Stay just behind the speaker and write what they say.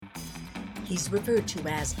He's referred to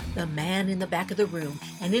as the man in the back of the room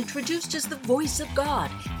and introduced as the voice of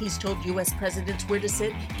God. He's told U.S. presidents where to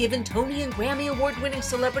sit, given Tony and Grammy award-winning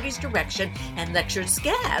celebrities direction, and lectured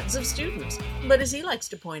scads of students. But as he likes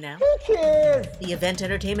to point out, who cares? The event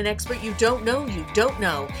entertainment expert you don't know,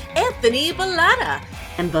 Anthony Bellata.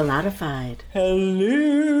 And Bellatified.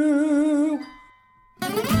 Hello.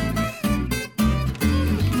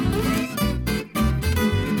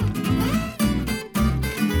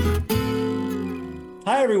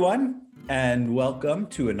 Hi, everyone, and welcome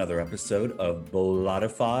to another episode of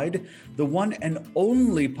Bellatified, the one and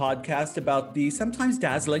only podcast about the sometimes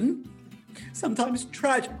dazzling, sometimes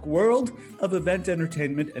tragic world of event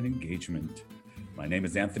entertainment and engagement. My name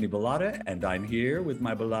is Anthony Bellata, and I'm here with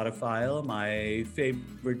my Bellatophile, my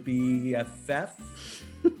favorite BFF,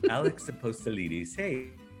 Alex Apostolides. Hey,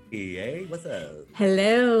 what's up?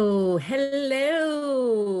 Hello.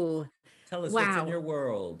 Tell us what's in your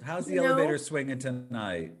world. How's the elevator swinging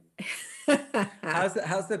tonight?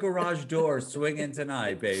 How's the garage door swinging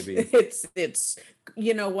tonight, baby? It's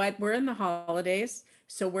you know what? We're in the holidays,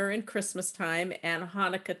 so we're in Christmas time and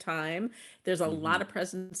Hanukkah time. There's a lot of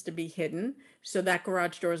presents to be hidden, so that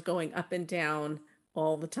garage door is going up and down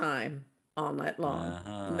all the time, all night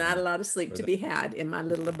long. Not a lot of sleep to be had in my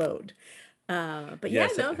little abode. But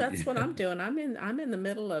Yes. that's what I'm doing. I'm in the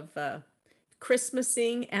middle of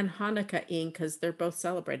Christmasing and Hanukkah-ing because they're both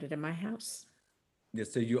celebrated in my house. Yeah,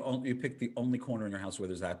 so you picked the only corner in your house where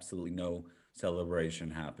there's absolutely no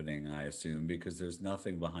celebration happening, I assume, because there's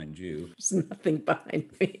nothing behind you. There's nothing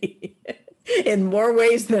behind me in more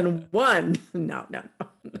ways than one. No.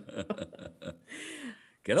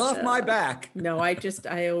 Get off my back. No,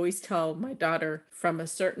 I always tell my daughter from a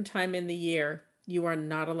certain time in the year, you are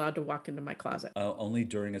not allowed to walk into my closet. Only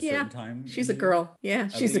during a certain time? She's a girl. Yeah,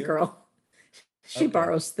 she's a girl. She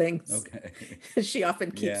borrows things. Okay. She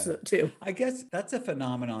often keeps it too. I guess that's a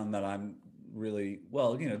phenomenon that I'm really,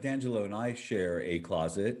 D'Angelo and I share a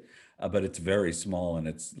closet, but it's very small and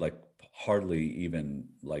it's like hardly even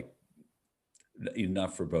like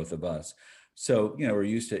enough for both of us. So, we're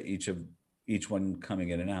used to each one coming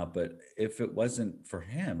in and out, but if it wasn't for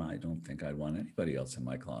him, I don't think I'd want anybody else in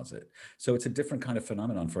my closet. So it's a different kind of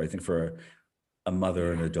phenomenon for a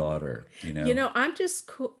mother and a daughter, I'm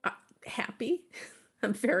just happy.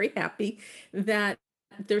 I'm very happy that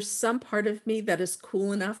there's some part of me that is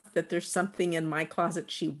cool enough that there's something in my closet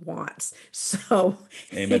she wants. So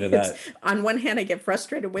amen to that. On one hand, I get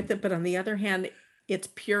frustrated with it, but on the other hand, it's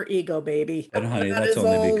pure ego, baby. And honey, that's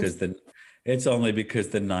only because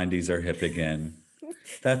the 90s are hip again.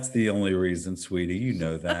 That's the only reason, sweetie. You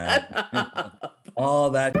know that. All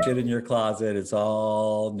that shit in your closet, it's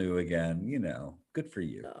all new again. Good for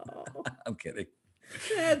you. Oh. I'm kidding.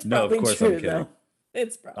 It's no, of course true, I'm kidding. Though.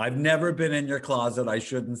 It's probably I've never been in your closet. I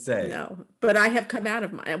shouldn't say. No, but I have come out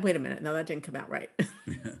of my. Wait a minute. No, that didn't come out right.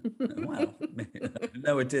 Well,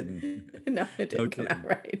 no, it didn't. No, it didn't come out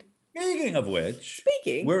right. Speaking of which,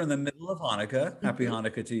 we're in the middle of Hanukkah. Happy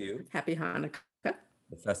Hanukkah to you. Happy Hanukkah.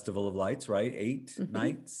 The Festival of Lights, right? 8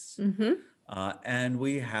 nights. And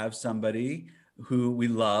we have somebody who we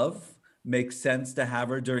love. Makes sense to have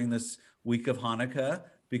her during this week of Hanukkah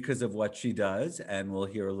because of what she does. And we'll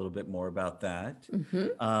hear a little bit more about that.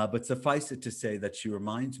 But suffice it to say that she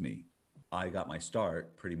reminds me, I got my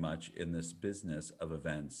start pretty much in this business of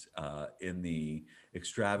events, in the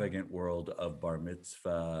extravagant world of bar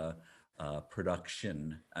mitzvah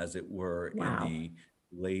production, as it were, Wow. in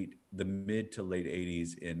the mid to late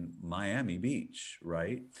 80s in Miami Beach,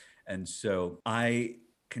 right? And so I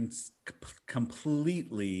can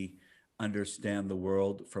completely understand the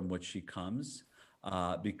world from which she comes,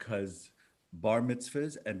 because bar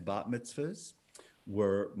mitzvahs and bat mitzvahs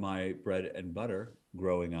were my bread and butter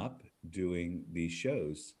growing up doing these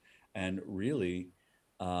shows. And really,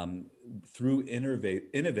 through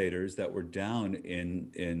innovators that were down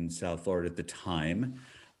in South Florida at the time,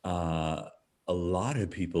 a lot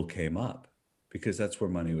of people came up because that's where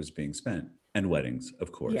money was being spent, and weddings,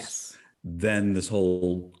 of course. Yes. Then this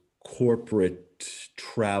whole corporate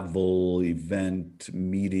travel event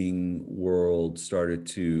meeting world started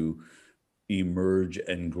to emerge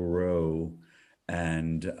and grow.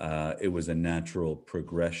 And it was a natural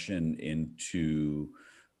progression into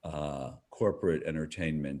corporate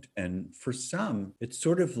entertainment. And for some, it's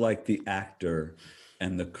sort of like the actor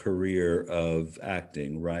and the career of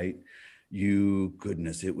acting, right?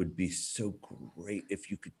 Goodness, it would be so great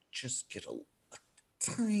if you could just get a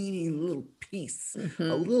tiny little piece,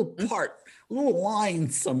 a little part, a little line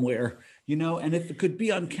somewhere, and if it could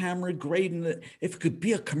be on camera, great. And if it could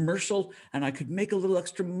be a commercial and I could make a little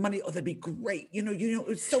extra money, that'd be great.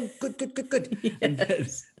 It's so good.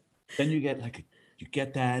 Yes. then you get you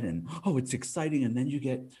get that, and oh, it's exciting, and then you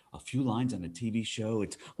get a few lines on a TV show.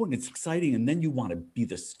 And it's exciting, and then you want to be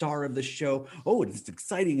the star of the show. Oh, it's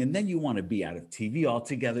exciting, and then you want to be out of TV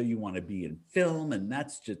altogether. You want to be in film, and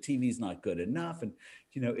that's just TV's not good enough. And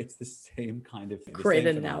it's the same kind of Great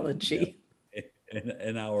analogy.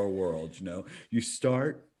 In our world. You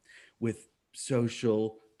start with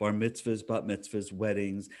social bar mitzvahs, bat mitzvahs,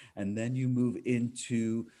 weddings, and then you move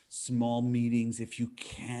into small meetings if you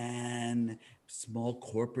can, small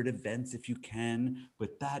corporate events if you can.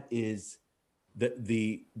 But that is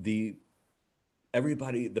the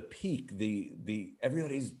everybody, the peak, the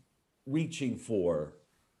everybody's reaching for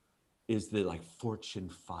is the Fortune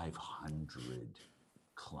 500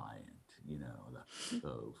 client,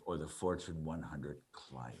 or the Fortune 100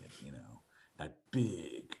 client, that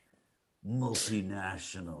big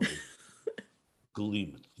multinational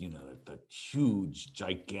gleam, that huge,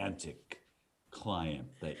 gigantic client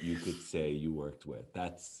that you could say you worked with.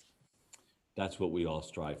 That's what we all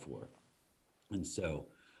strive for. And so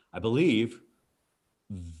I believe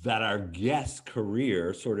that our guest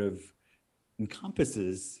career sort of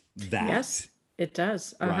encompasses that. Yes, it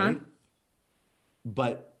does. Right?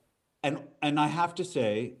 But and I have to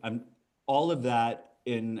say, all of that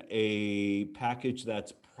in a package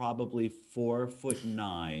that's probably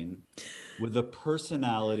 4'9", with a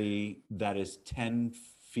personality that is 10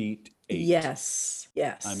 feet 8. Yes.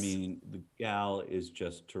 I mean, the gal is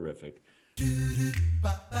just terrific.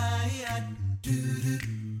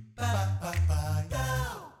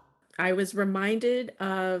 I was reminded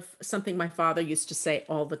of something my father used to say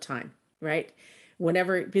all the time, right?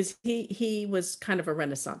 Because he was kind of a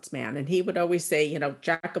Renaissance man, and he would always say,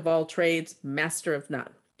 jack of all trades, master of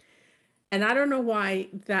none. And I don't know why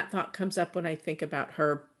that thought comes up when I think about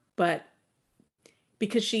her, but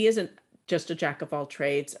because she isn't just a jack of all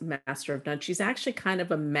trades, master of none, she's actually kind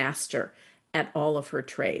of a master at all of her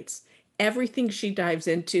trades. Everything she dives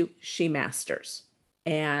into, she masters.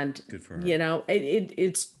 And good for her.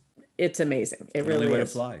 It's amazing. It really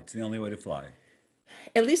is. It's the only way to fly.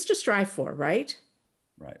 At least to strive for, right?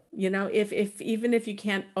 Right. If even if you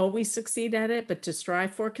can't always succeed at it, but to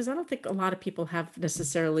strive for, because I don't think a lot of people have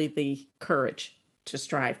necessarily the courage to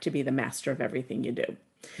strive to be the master of everything you do.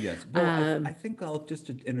 Yes. Well, I think I'll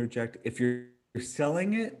just interject. If you're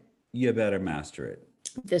selling it, you better master it.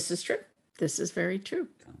 This is true. This is very true.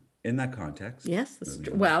 In that context. Yes, this is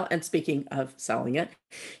true. Well, and speaking of selling it,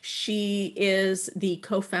 she is the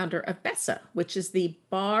co-founder of BESA, which is the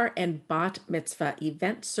Bar and Bat Mitzvah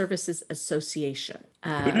Event Services Association.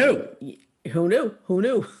 Who knew? Who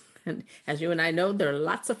knew? And as you and I know, they're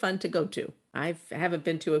lots of fun to go to. I haven't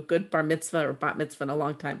been to a good bar mitzvah or bat mitzvah in a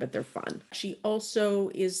long time, but they're fun. She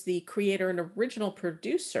also is the creator and original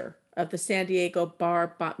producer of the San Diego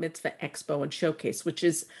Bar Bat Mitzvah Expo and Showcase, which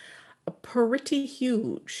is pretty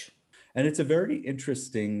huge. And it's a very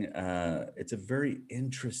interesting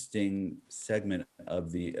segment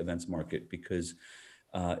of the events market because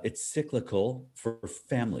it's cyclical for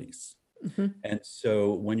families. Mm-hmm. And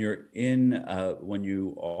so when you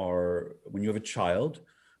have a child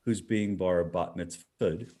who's being bar bat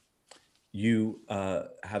mitzvahed, you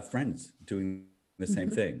have friends doing the same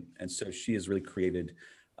Mm-hmm. thing. And so she has really created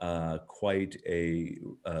quite a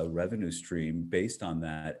revenue stream based on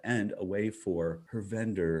that, and a way for her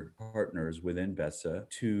vendor partners within BESA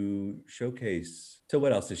to showcase. So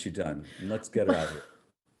what else has she done? And let's get her out here.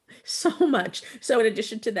 So much. So in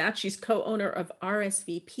addition to that, she's co-owner of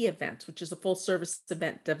RSVP Events, which is a full service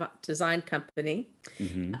event design company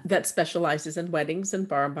Mm-hmm. that specializes in weddings and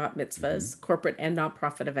bar and bat mitzvahs, Mm-hmm. corporate and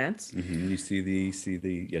nonprofit events. Mm-hmm. You see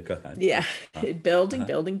the yeah, go ahead. Yeah, building.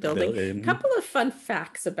 Building. A couple of fun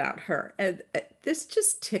facts about her. And this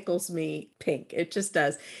just tickles me pink. It just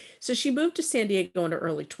does. So she moved to San Diego in her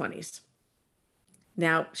early 20s.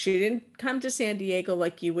 Now, she didn't come to San Diego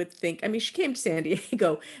like you would think. I mean, she came to San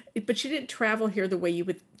Diego, but she didn't travel here the way you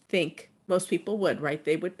would think most people would, right?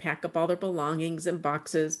 They would pack up all their belongings in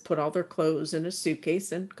boxes, put all their clothes in a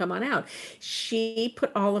suitcase, and come on out. She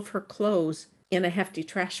put all of her clothes in a hefty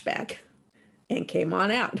trash bag and came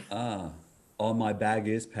on out. All my bag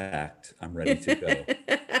is packed. I'm ready to go.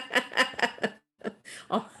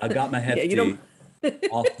 I got my hefty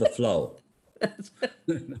off the flow.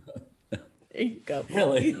 There you go.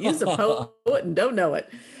 Really? Use a poet and don't know it.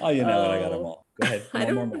 Oh, you know it. I got them all. Go ahead. I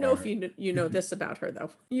don't know if you know this about her, though.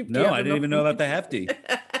 No, I didn't even know about the hefty.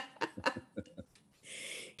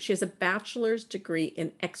 She has a bachelor's degree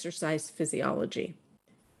in exercise physiology.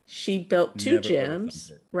 She built two Never heard of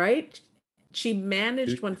gyms, it. right? She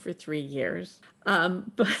managed one for 3 years.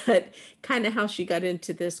 But kind of how she got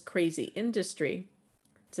into this crazy industry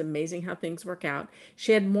It's amazing how things work out.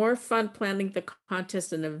 She had more fun planning the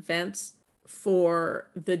contest and events for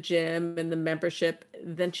the gym and the membership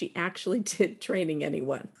than she actually did training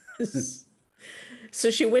anyone. So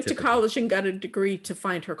she went to Typical. college and got a degree to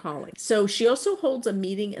find her calling. So she also holds a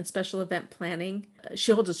meeting and special event planning.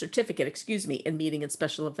 She holds a certificate, excuse me, in meeting and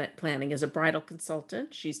special event planning as a bridal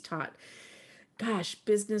consultant. She's taught,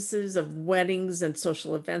 businesses of weddings and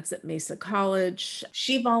social events at Mesa College.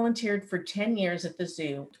 She volunteered for 10 years at the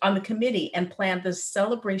zoo on the committee and planned the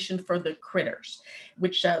celebration for the critters,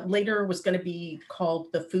 which later was going to be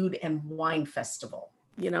called the Food and Wine Festival.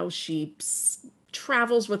 She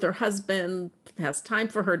travels with her husband, has time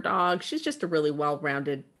for her dog. She's just a really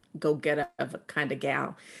well-rounded, go-getter of a kind of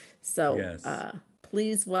gal. So Yes.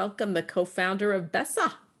 Please welcome the co-founder of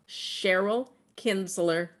BESA, Cheryl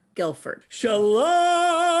Kinsler Guilford. Shalom,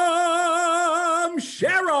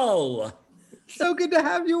 Cheryl. So good to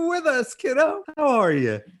have you with us, kiddo. How are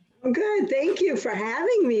you? I'm good. Thank you for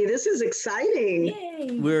having me. This is exciting.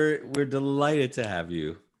 Yay! We're delighted to have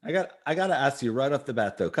you. I got to ask you right off the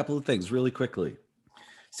bat, though, a couple of things really quickly.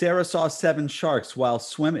 Sarah saw 7 sharks while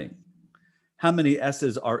swimming. How many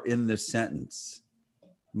S's are in this sentence?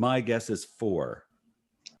 My guess is 4.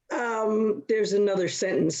 There's another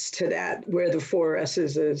sentence to that where the 4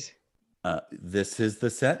 S's is. This is the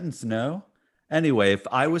sentence, no? Anyway, if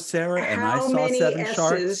I was Sarah and I How saw many 7 S's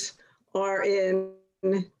sharks, are in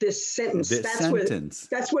this sentence? this sentence.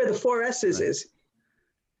 That's where the 4 S's Right. is.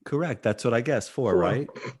 Correct. That's what I guess. 4, 4. right?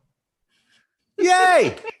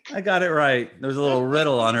 Yay! I got it right. There's a little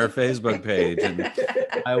riddle on her Facebook page, and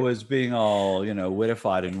I was being all,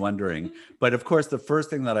 wittified and wondering. But of course, the first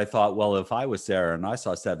thing that I thought, well, if I was Sarah and I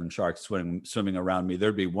saw 7 sharks swimming around me,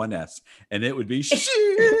 there'd be 1 S, and it would be shit.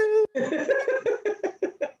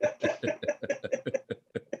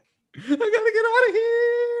 I gotta get out of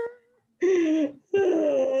here.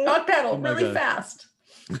 Dog pedal Oh my really God. fast.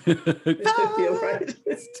 Feel right.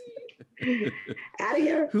 Out of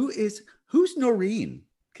here. Who's Noreen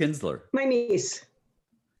Kinsler? My niece.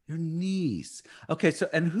 Your niece. Okay, so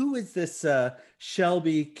and who is this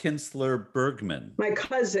Shelby Kinsler Bergman? My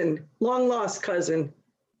cousin, long lost cousin.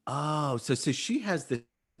 Oh, so she has the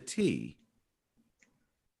T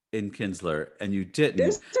in Kinsler and you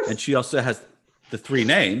didn't. And she also has the 3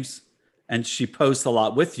 names and she posts a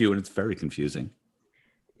lot with you and it's very confusing.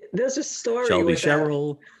 There's a story Shelby with that.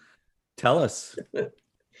 Cheryl, tell us.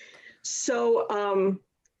 So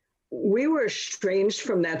we were estranged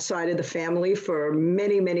from that side of the family for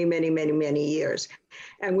many, many, many, many, many years.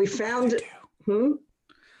 And we found What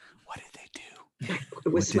did they do? it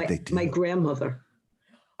was What did they do? my grandmother.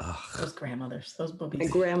 Those grandmothers, those My boobies.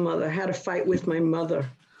 grandmother had a fight with my mother.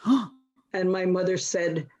 And my mother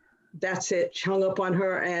said, that's it. She hung up on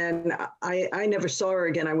her. And I never saw her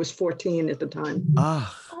again. I was 14 at the time. Oh,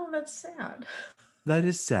 that's sad. That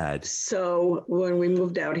is sad. So when we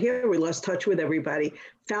moved out here, we lost touch with everybody.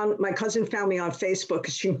 My cousin found me on Facebook.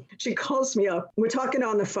 She calls me up. We're talking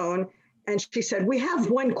on the phone. And she said, we have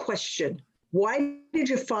one question. Why did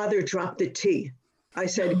your father drop the T? I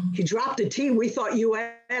said, he dropped the T. We thought you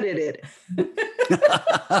added it.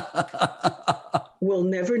 We'll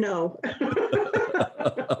never know.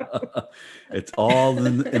 It's all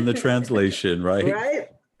in the translation, right? Right?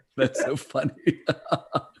 That's so funny.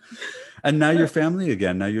 And now you're family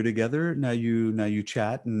again. Now you're together. Now you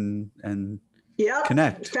chat and Yeah.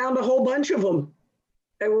 connect. Found a whole bunch of them.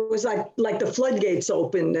 It was like the floodgates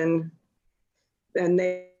opened and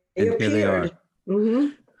they And appeared. here they are. hmm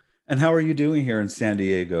And how are you doing here in San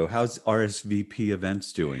Diego? How's RSVP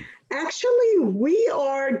events doing? Actually, we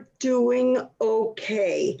are doing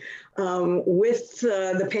okay. With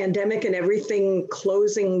the pandemic and everything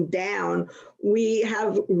closing down, we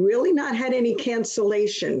have really not had any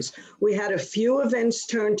cancellations. We had a few events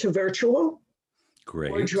turn to virtual or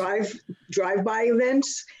Great. drive-by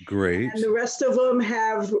events. Great. And the rest of them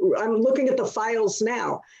I'm looking at the files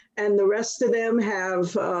now, and the rest of them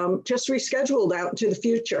have just rescheduled out into the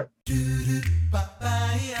future.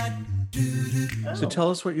 So tell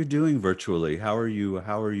us what you're doing virtually. How are you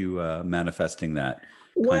manifesting that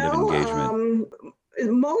kind of engagement?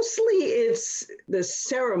 Mostly it's the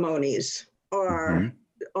ceremonies are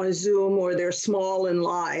on Zoom or they're small and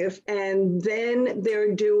live. And then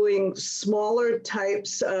they're doing smaller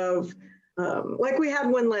types of, like we had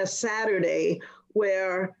one last Saturday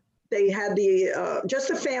where they had just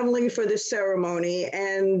the family for the ceremony.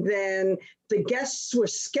 And then the guests were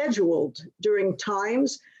scheduled during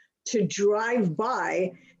times to drive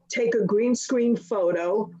by, take a green screen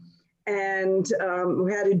photo, and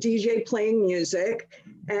we had a DJ playing music,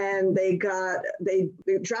 and they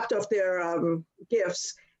dropped off their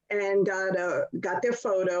gifts, and got their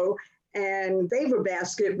photo and favor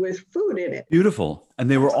basket with food in it. Beautiful.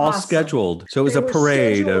 And they were all awesome. scheduled. So it was They a were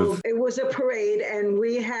parade scheduled. It was a parade, and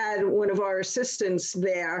we had one of our assistants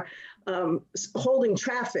there holding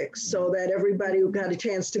traffic so that everybody got a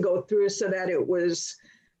chance to go through, so that it was,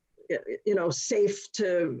 safe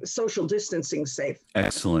to social distancing safe.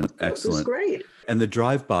 Excellent. It was great. And the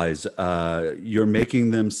drive-bys, you're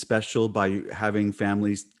making them special by having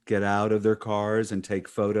families get out of their cars and take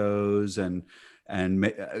photos and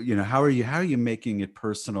how are you making it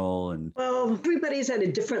personal? And well, everybody's at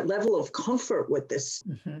a different level of comfort with this.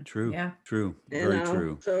 True. Yeah. True. Very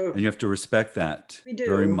true. So and you have to respect that we do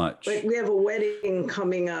very much. But we have a wedding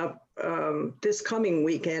coming up this coming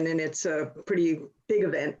weekend, and it's a pretty big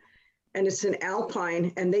event, and it's in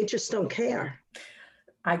Alpine, and they just don't care.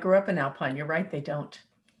 I grew up in Alpine. You're right. They don't.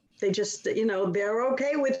 They just, they're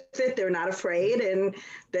okay with it. They're not afraid, and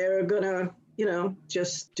they're gonna,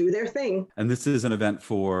 just do their thing. And this is an event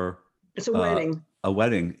for It's a wedding. A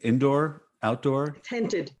wedding, indoor, outdoor,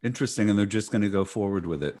 Tented. Interesting, and they're just going to go forward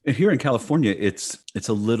with it. Here in California, it's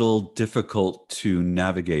a little difficult to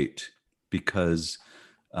navigate because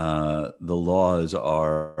the laws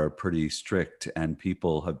are pretty strict, and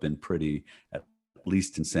people have been pretty, at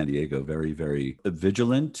least in San Diego, very, very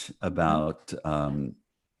vigilant about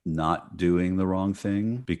not doing the wrong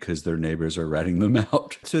thing because their neighbors are ratting them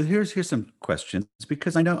out. So here's some questions,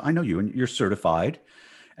 because I know you, and you're certified,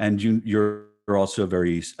 and you're also a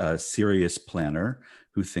very serious planner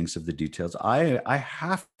who thinks of the details. I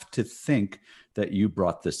have to think that you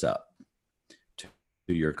brought this up to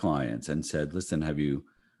your clients and said, listen,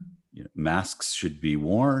 masks should be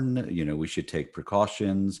worn, we should take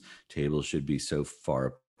precautions, tables should be so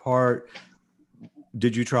far apart.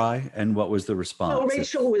 Did you try? And what was the response? So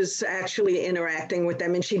Rachel was actually interacting with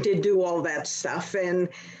them, and she did do all that stuff. And,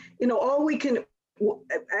 all we can,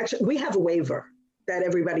 actually, we have a waiver that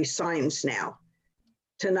everybody signs now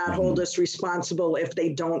to not hold us responsible if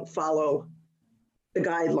they don't follow the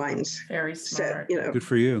guidelines. Very smart. Good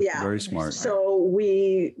for you. Yeah. Very smart. So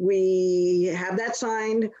we have that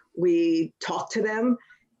signed. We talk to them,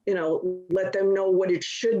 let them know what it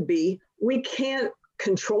should be. We can't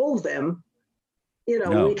control them.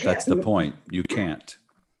 No, we can't. that's the point. You can't.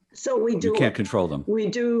 So you can't control them. We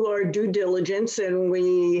do our due diligence, and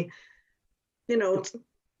we,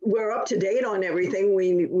 we're up to date on everything.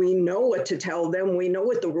 We know what to tell them. We know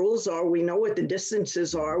what the rules are. We know what the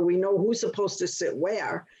distances are. We know who's supposed to sit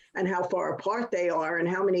where and how far apart they are and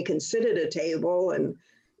how many can sit at a table. And,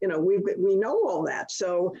 we know all that.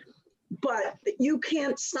 So, but you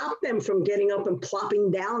can't stop them from getting up and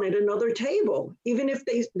plopping down at another table. Even if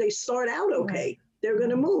they start out okay, they're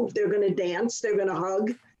going to move, they're going to dance, they're going to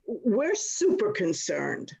hug. We're super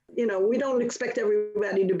concerned. We don't expect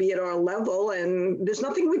everybody to be at our level, and there's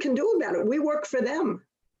nothing we can do about it. We work for them.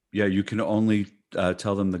 Yeah, you can only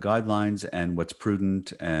tell them the guidelines and what's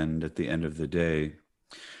prudent. And at the end of the day,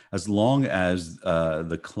 as long as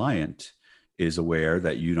the client is aware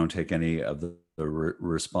that you don't take any of the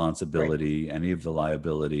responsibility, any of the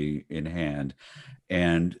liability in hand,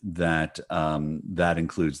 and that that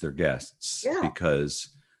includes their guests,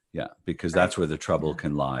 because that's where the trouble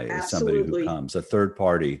can lie. Is somebody who comes, a third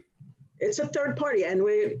party. It's a third party, and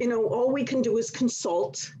we, all we can do is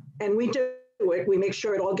consult, and we do it. We make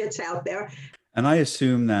sure it all gets out there. And I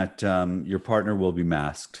assume that your partner will be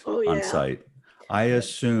masked on site. I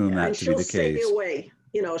assume that to be the case. She'll stay away.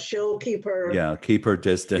 She'll keep her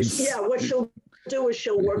distance. Yeah, what she'll do is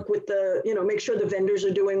she'll work with make sure the vendors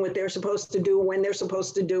are doing what they're supposed to do when they're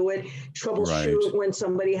supposed to do it, troubleshoot when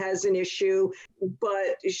somebody has an issue,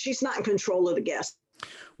 but she's not in control of the guests.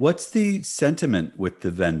 What's the sentiment with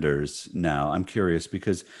the vendors now? I'm curious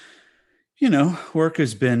because, work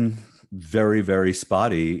has been very, very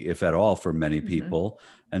spotty, if at all, for many people.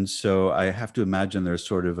 And so I have to imagine there's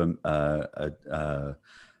sort of a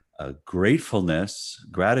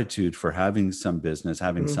gratitude for having some business,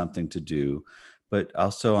 having something to do. But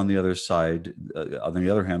also on the other side, on the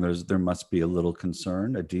other hand, there must be a little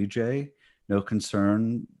concern. A DJ, no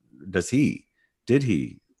concern. Did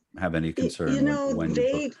he have any concern?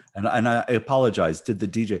 And I apologize. Did the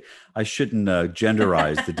DJ? I shouldn't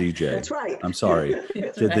genderize the DJ. That's right. I'm sorry.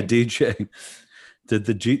 The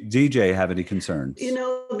DJ have any concerns?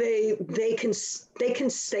 They can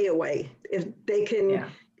stay away if they can.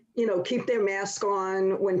 Keep their mask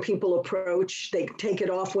on when people approach. They take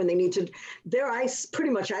it off when they need to. They're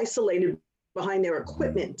pretty much isolated behind their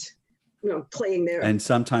equipment, playing their. And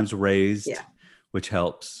sometimes raised, which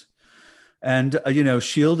helps. And,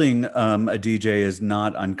 shielding a DJ is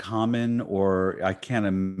not uncommon, or I can't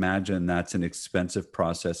imagine that's an expensive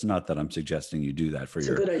process. Not that I'm suggesting you do that for It's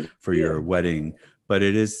a good idea. your wedding, but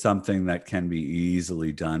it is something that can be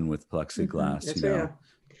easily done with plexiglass, That's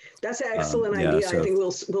That's an excellent idea. so I think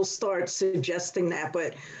we'll start suggesting that,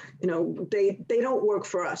 but they don't work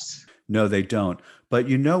for us. No, they don't. But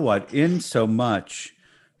you know what? In so much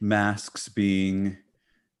masks being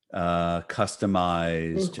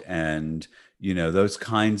customized and those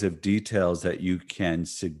kinds of details that you can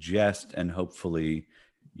suggest and hopefully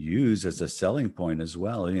use as a selling point as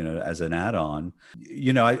well, as an add-on.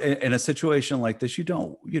 In a situation like this, you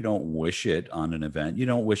don't wish it on an event, you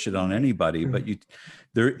don't wish it on anybody, but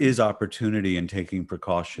there is opportunity in taking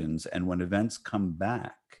precautions, and when events come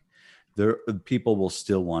back, people will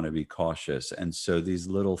still want to be cautious. And so these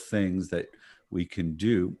little things that we can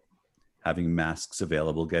do, having masks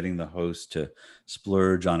available, getting the host to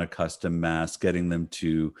splurge on a custom mask, getting them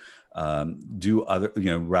to do other,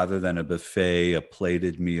 rather than a buffet, a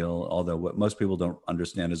plated meal, although what most people don't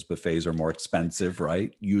understand is buffets are more expensive,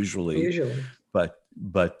 right? Usually. But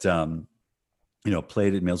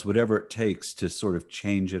plated meals, whatever it takes to sort of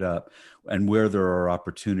change it up, and where there are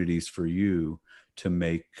opportunities for you to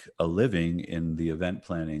make a living in the event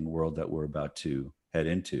planning world that we're about to head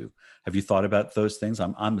into. Have you thought about those things?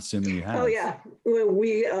 I'm assuming you have. Oh yeah, well,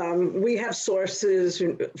 we have sources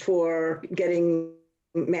for getting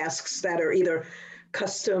masks that are either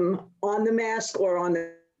custom on the mask or on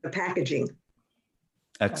the packaging.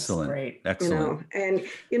 Excellent. That's great. Excellent.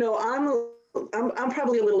 I'm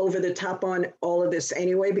probably a little over the top on all of this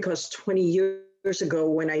anyway, because 20 years ago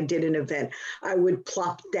when I did an event, I would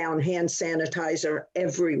plop down hand sanitizer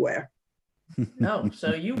everywhere. No,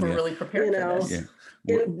 so you were really prepared for this. Yeah.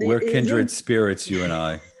 We're kindred spirits, you and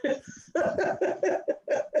I.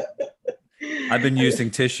 I've been using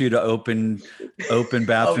tissue to open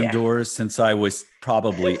bathroom doors since I was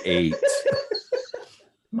probably 8.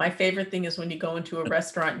 My favorite thing is when you go into a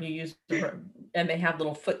restaurant and you use and they have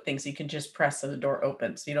little foot things you can just press and the door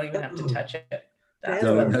opens. You don't even have to touch it.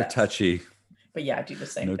 No touchy. But yeah, I do the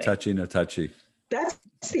same thing. No touchy. That's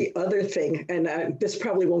the other thing. And this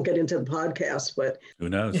probably won't get into the podcast, but who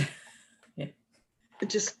knows? Yeah.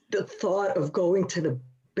 Just the thought of going to the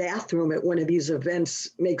bathroom at one of these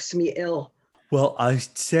events makes me ill. Well, I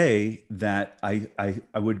say that I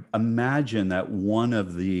would imagine that one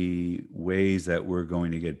of the ways that we're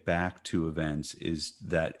going to get back to events is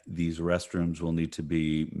that these restrooms will need to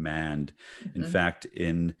be manned. In fact,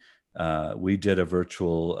 we did a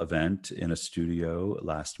virtual event in a studio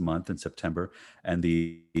last month in September, and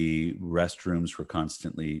the restrooms were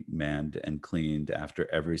constantly manned and cleaned after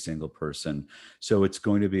every single person. So it's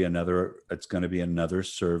going to be another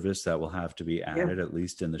service that will have to be added, at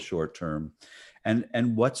least in the short term.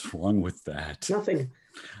 And what's wrong with that? Nothing.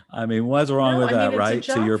 I mean, what's wrong with that, right?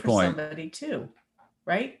 To your point. Somebody too,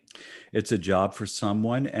 right? It's a job for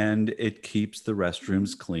someone, and it keeps the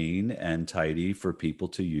restrooms clean and tidy for people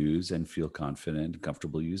to use and feel confident and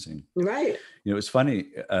comfortable using. Right. It's funny.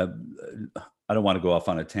 I don't want to go off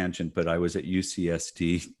on a tangent, but I was at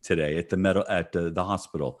UCSD today at the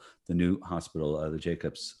hospital, the new hospital, the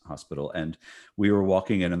Jacobs Hospital, and we were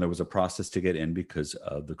walking in, and there was a process to get in because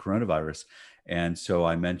of the coronavirus. And so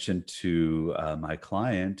I mentioned to my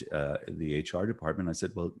client, the HR department, I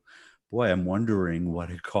said, well, boy, I'm wondering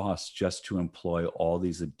what it costs just to employ all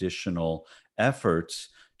these additional efforts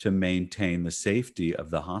to maintain the safety of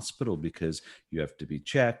the hospital, because you have to be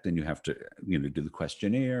checked and you have to, do the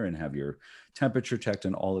questionnaire and have your temperature checked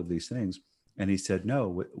and all of these things. And he said,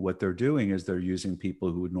 no, what they're doing is they're using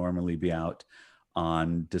people who would normally be out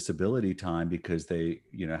on disability time because they,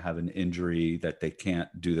 have an injury that they can't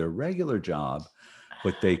do their regular job,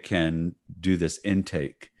 but they can do this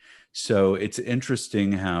intake. So it's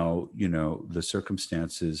interesting how, the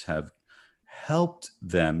circumstances have helped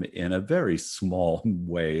them in a very small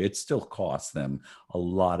way. It still costs them a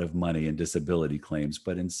lot of money in disability claims,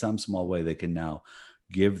 but in some small way, they can now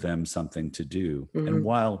give them something to do. Mm-hmm. And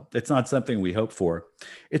while it's not something we hope for,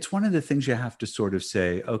 it's one of the things you have to sort of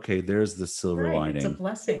say, okay, there's the silver lining. It's a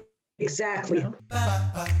blessing. Exactly.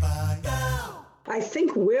 I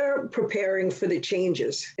think we're preparing for the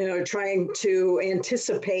changes, trying to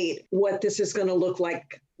anticipate what this is going to look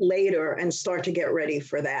like later and start to get ready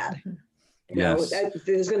for that. Yes.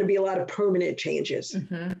 There's going to be a lot of permanent changes.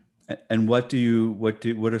 Mm-hmm. And what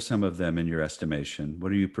are some of them in your estimation?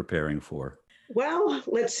 What are you preparing for? Well,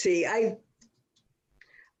 let's see. I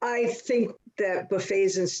think that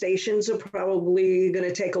buffets and stations are probably going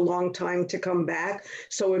to take a long time to come back.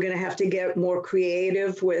 So we're going to have to get more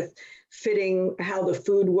creative with fitting how the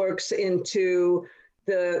food works into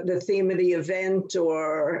the theme of the event,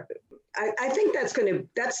 or I think that's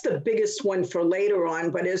the biggest one for later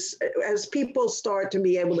on. But as people start to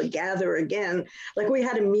be able to gather again, like we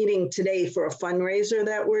had a meeting today for a fundraiser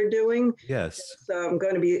that we're doing. Yes. It's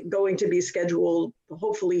going to be scheduled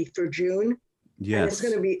hopefully for June. Yes. And it's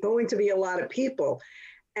going to be a lot of people.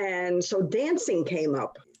 And so dancing came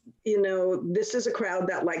up. You know, this is a crowd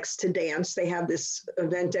that likes to dance. They have this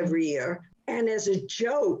event every year. And as a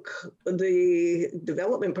joke, the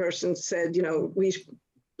development person said, you know, we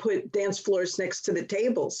put dance floors next to the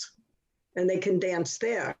tables and they can dance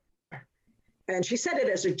there. And she said it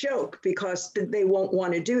as a joke because they won't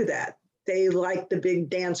want to do that. They like the big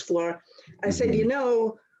dance floor. I said, you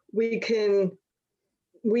know, we can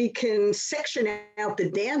section out the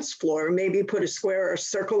dance floor, maybe put a square or a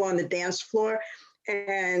circle on the dance floor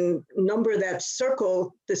and number that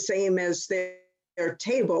circle the same as their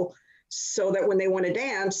table, so that when they want to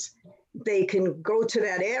dance, they can go to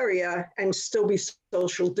that area and still be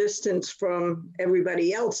social distance from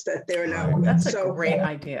everybody else that they're not with. That's a great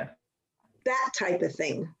idea. That type of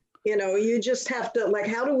thing. You know, you just have to, like,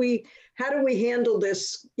 how do we handle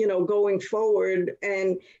this, you know, going forward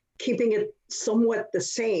and keeping it somewhat the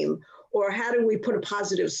same? Or how do we put a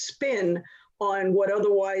positive spin on what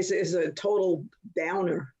otherwise is a total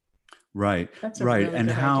downer? Right. That's a right. really And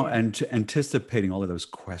good how, idea. and anticipating all of those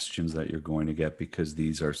questions that you're going to get, because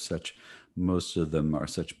these are most of them are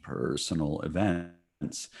such personal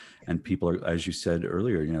events, and people are, as you said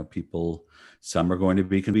earlier, you know, some are going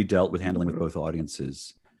to can be dealt with handling with both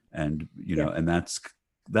audiences. And, you know, and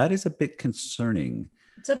that is a bit concerning.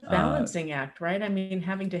 It's a balancing act, right? I mean,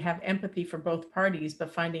 having to have empathy for both parties,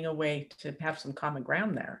 but finding a way to have some common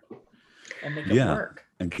ground there and make it work.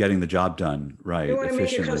 And getting the job done right. You want to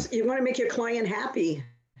efficiently. make your client happy,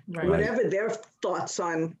 Right. whatever their thoughts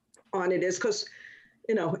on it is, because,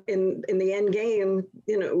 you know, in the end game,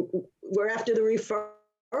 you know, we're after the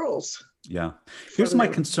referrals. Yeah. Here's my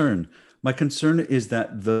concern. My concern is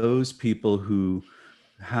that those people who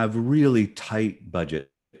have really tight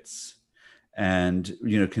budgets and,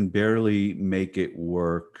 you know, can barely make it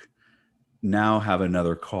work now have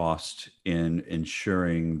another cost in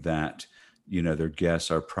ensuring that, you know, their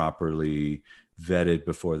guests are properly vetted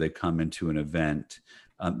before they come into an event.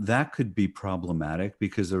 That could be problematic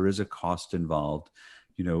because there is a cost involved,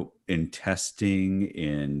 you know, in testing,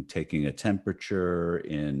 in taking a temperature,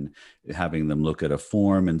 in having them look at a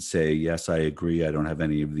form and say, yes, I agree, I don't have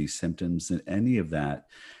any of these symptoms, and any of that.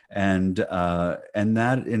 And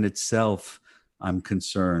that in itself, I'm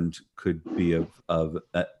concerned, could be of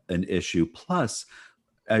an issue. Plus,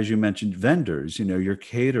 as you mentioned, vendors, you know, your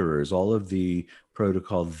caterers, all of the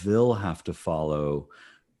protocol they'll have to follow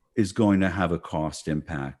is going to have a cost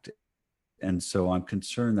impact. And so I'm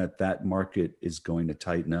concerned that market is going to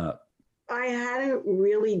tighten up. I hadn't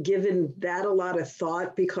really given that a lot of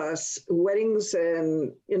thought because weddings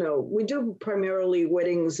and, you know, we do primarily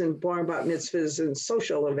weddings and bar bat mitzvahs and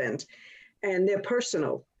social events, and they're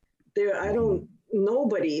personal.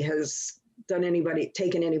 Nobody has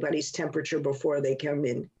taken anybody's temperature before they come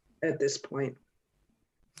in at this point.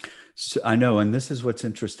 So I know, and this is what's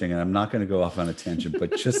interesting, and I'm not going to go off on a tangent,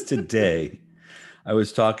 but just today, I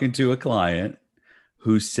was talking to a client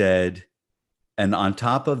who said, and on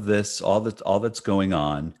top of this, all that's going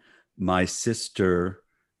on, my sister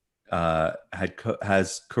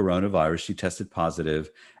has coronavirus. She tested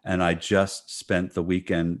positive, and I just spent the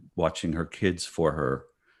weekend watching her kids for her,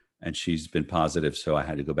 and she's been positive, so I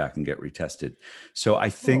had to go back and get retested. So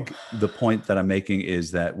I think the point that I'm making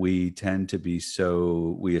is that we tend to be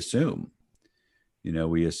we assume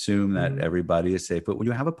that everybody is safe. But when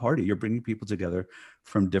you have a party, you're bringing people together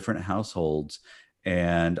from different households.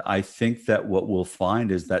 And I think that what we'll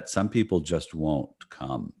find is that some people just won't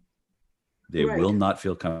come. They will not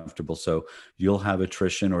feel comfortable. So you'll have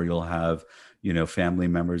attrition, or you'll have, you know, family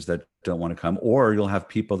members that don't want to come, or you'll have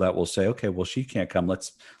people that will say, okay, well, she can't come.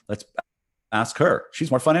 Let's ask her.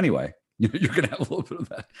 She's more fun anyway. You're going to have a little bit of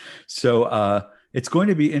that. So it's going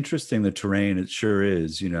to be interesting, the terrain. It sure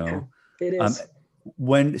is, you know. Yeah, it is.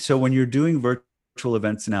 When you're doing virtual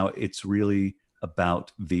events now, it's really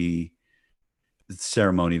about the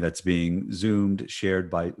ceremony that's being Zoomed,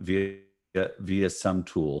 shared via some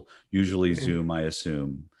tool, usually Zoom, I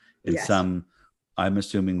assume, in some, I'm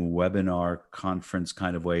assuming, webinar conference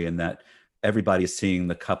kind of way, in that everybody is seeing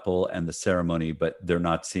the couple and the ceremony, but they're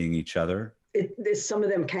not seeing each other. Some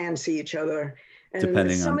of them can see each other, and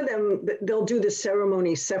Depending of them, they'll do the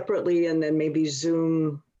ceremony separately and then maybe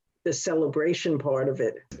Zoom the celebration part of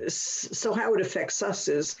it. So how it affects us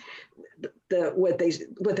is what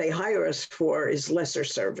they hire us for is lesser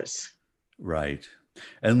service. Right.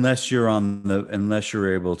 unless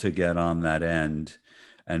you're able to get on that end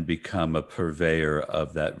and become a purveyor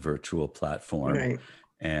of that virtual platform, Right.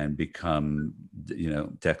 and become,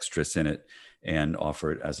 dexterous in it and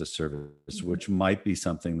offer it as a service, which might be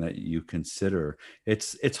something that you consider.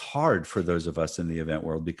 It's hard for those of us in the event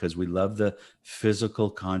world because we love the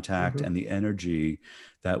physical contact Mhm. and the energy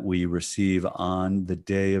that we receive on the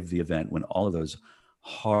day of the event, when all of those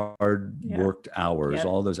hard worked hours, Yeah.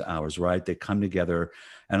 all those hours, right? They come together.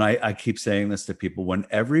 And I keep saying this to people: when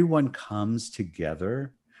everyone comes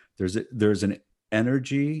together, there's an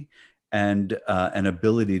energy and an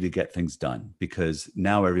ability to get things done, because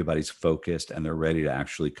now everybody's focused and they're ready to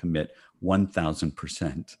actually commit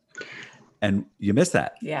 1000%. And you miss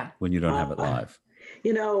that when you don't have it live.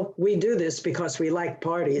 We do this because we like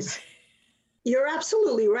parties. You're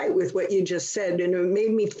absolutely right with what you just said. And it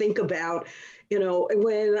made me think about,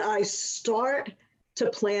 when I start to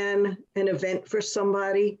plan an event for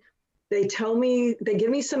somebody, they give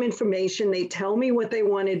me some information, they tell me what they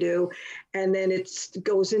want to do, and then it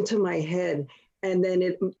goes into my head. And then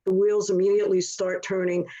the wheels immediately start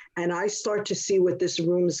turning, and I start to see what this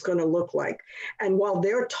room is going to look like. And while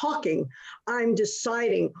they're talking, I'm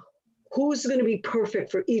deciding who's going to be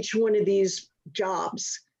perfect for each one of these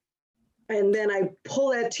jobs. And then I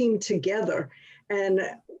pull that team together. And,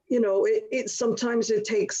 sometimes it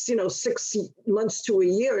takes, 6 months to a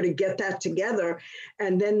year to get that together.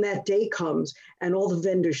 And then that day comes and all the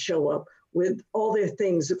vendors show up with all their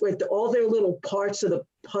things, with all their little parts of the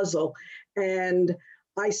puzzle. And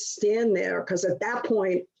I stand there because at that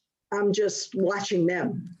point, I'm just watching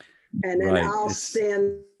them. And then I'll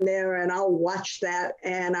stand there and I'll watch that,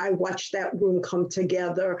 and I watch that room come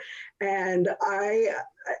together. And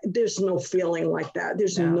there's no feeling like that.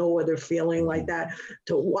 There's no other feeling like that,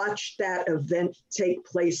 to watch that event take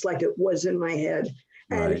place like it was in my head.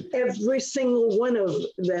 And every single one of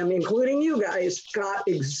them, including you guys, got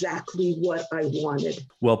exactly what I wanted.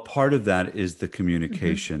 Well, part of that is the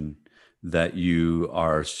communication that you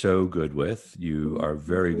are so good with. You are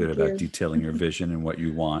very good about detailing your vision and what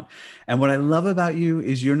you want. And what I love about you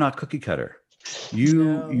is you're not cookie cutter.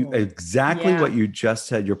 You exactly what you just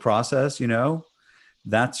said, your process,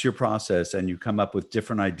 that's your process. And you come up with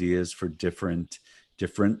different ideas for different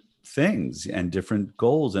things and different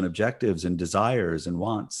goals and objectives and desires and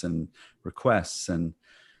wants and requests. And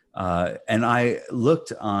I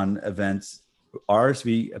looked on events,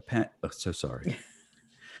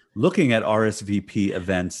 looking at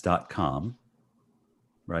rsvpevents.com,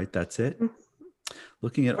 right? That's it.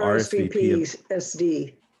 Looking at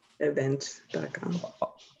RSVPSDevents.com.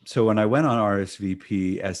 So when I went on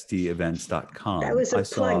rsvpsdevents.com, that was a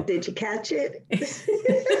plug. Did you catch it?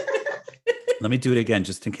 Let me do it again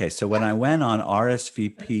just in case. So when I went on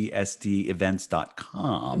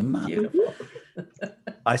rsvpsdevents.com,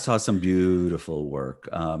 I saw some beautiful work.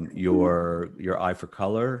 Your eye for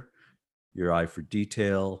color, your eye for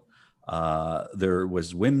detail. There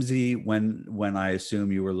was whimsy when I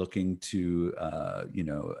assume you were looking to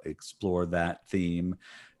explore that theme.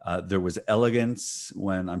 There was elegance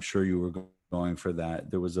when I'm sure you were going for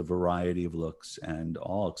that. There was a variety of looks and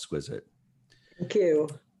all exquisite. Thank you.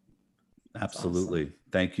 Absolutely. Awesome.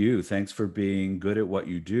 Thank you. Thanks for being good at what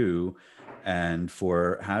you do and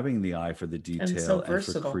for having the eye for the detail and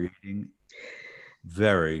for creating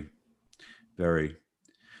very, very.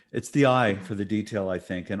 It's the eye for the detail, I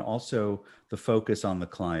think, and also the focus on the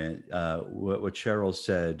client. What Cheryl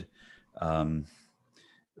said,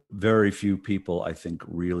 very few people, I think,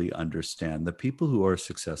 really understand. The people who are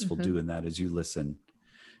successful do, and that is you listen.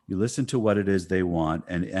 You listen to what it is they want,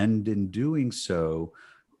 and in doing so,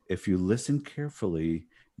 if you listen carefully,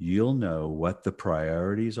 you'll know what the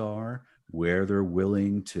priorities are, where they're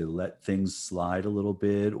willing to let things slide a little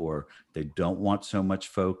bit, or they don't want so much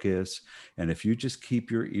focus. And if you just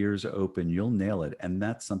keep your ears open, you'll nail it. And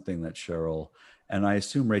that's something that Cheryl, and I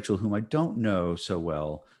assume Rachel, whom I don't know so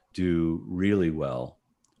well, do really well,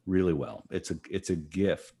 really well. It's a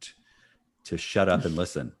gift to shut up and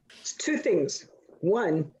listen. It's two things.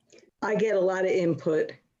 One, I get a lot of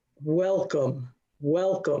input, welcome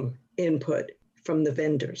input from the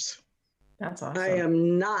vendors. That's awesome. I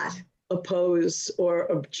am not opposed or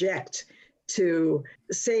object to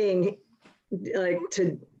saying, like,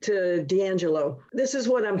 to D'Angelo, this is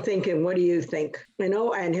what I'm thinking. What do you think?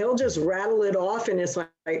 And he'll just rattle it off, and it's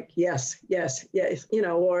like, yes,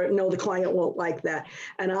 or no, the client won't like that.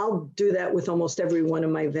 And I'll do that with almost every one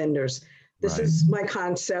of my vendors. This is my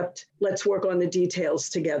concept. Let's work on the details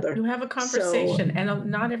together. You have a conversation, and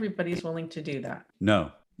not everybody's willing to do that.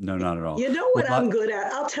 No, not at all. You know what I'm good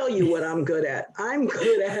at? I'll tell you what I'm good at. I'm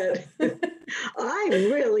good at I'm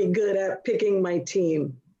really good at picking my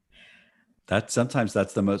team. Sometimes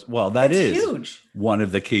that's the most, that That's is huge. one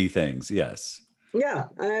of the key things. Yes. Yeah,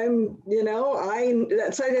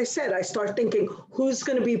 that's like I said, I start thinking, who's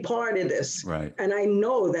going to be part of this? Right. And I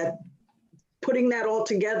know that putting that all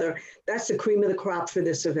together, that's the cream of the crop for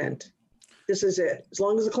this event. This is it. As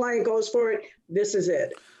long as the client goes for it, this is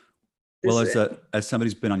it. As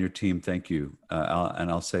somebody's been on your team, thank you.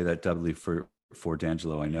 And I'll say that doubly for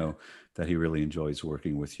D'Angelo. I know that he really enjoys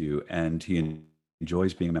working with you, and he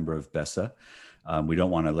enjoys being a member of BESA. We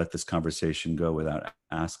don't want to let this conversation go without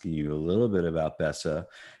asking you a little bit about BESA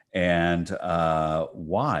and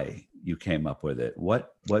why you came up with it.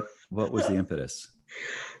 What was the impetus?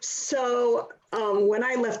 So when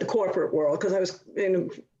I left the corporate world, because I was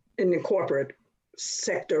in the corporate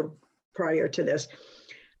sector prior to this,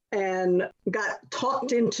 and got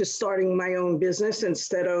talked into starting my own business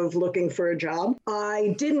instead of looking for a job.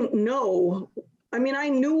 I didn't know. I mean, I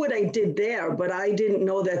knew what I did there, but I didn't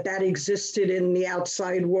know that existed in the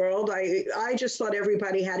outside world. I just thought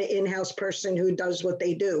everybody had an in-house person who does what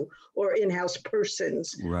they do, or in-house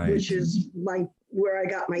persons, right. Which is where I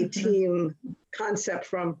got my team concept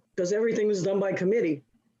from, because everything was done by committee.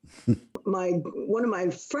 One of my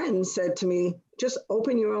friends said to me, just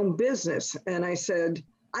open your own business. And I said,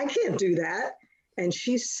 I can't do that. And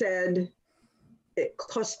she said, it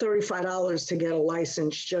costs $35 to get a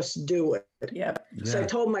license, just do it. Yep. So I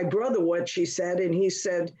told my brother what she said, and he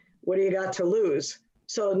said, what do you got to lose?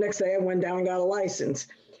 So next day I went down and got a license.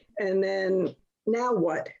 And then now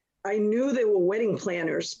what? I knew they were wedding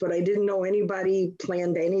planners, but I didn't know anybody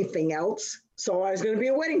planned anything else. So I was going to be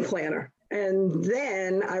a wedding planner. And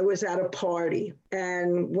then I was at a party,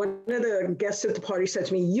 and one of the guests at the party said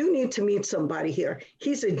to me, you need to meet somebody here.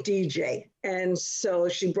 He's a DJ. And so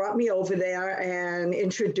she brought me over there and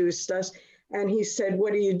introduced us. And he said,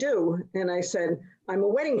 what do you do? And I said, I'm a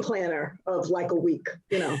wedding planner of like a week,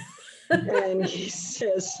 And he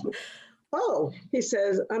says,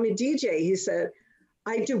 I'm a DJ. He said,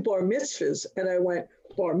 I do bar mitzvahs. And I went,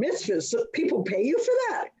 bar mitzvahs? So people pay you for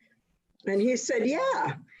that? And he said,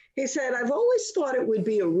 yeah. He said, I've always thought it would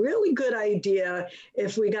be a really good idea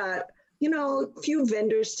if we got, a few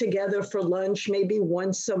vendors together for lunch, maybe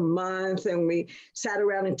once a month, and we sat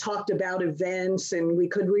around and talked about events and we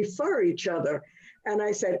could refer each other. And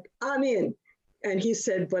I said, I'm in. And he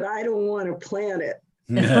said, but I don't want to plan it.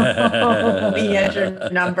 He had your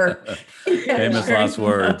number. Famous last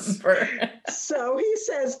words. So he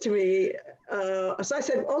says to me, so I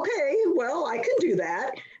said, okay, well, I can do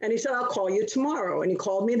that. And he said, I'll call you tomorrow. And he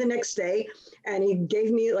called me the next day, and he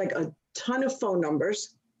gave me like a ton of phone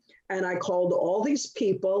numbers. And I called all these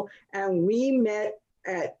people, and we met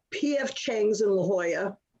at P.F. Chang's in La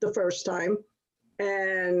Jolla the first time.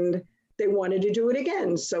 And they wanted to do it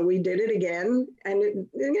again. So we did it again. And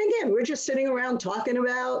again, we're just sitting around talking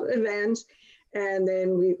about events. And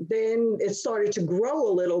then it started to grow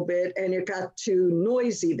a little bit, and it got too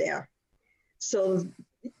noisy there. So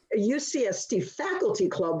UCSD Faculty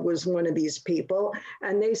Club was one of these people,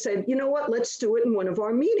 and they said, you know what, let's do it in one of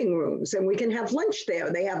our meeting rooms, and we can have lunch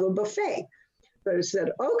there. They have a buffet. But I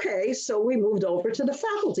said, okay, so we moved over to the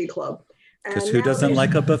Faculty Club. Because who doesn't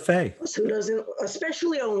like a buffet? Who doesn't,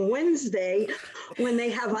 especially on Wednesday when they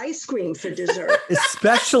have ice cream for dessert.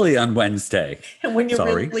 Especially on Wednesday. And when you're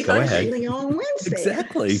Sorry, really go ahead. Especially on Wednesday.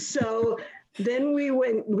 Exactly. So then we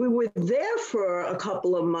were there for a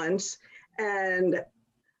couple of months, and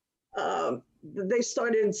they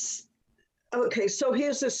started, okay, so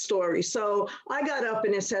here's the story. So I got up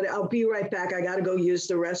and I said, I'll be right back. I got to go use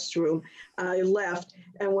the restroom. I left.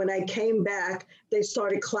 And when I came back, they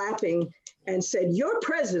started clapping and said, you're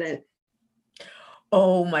president.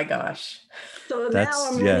 Oh my gosh. So now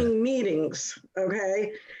I'm running meetings,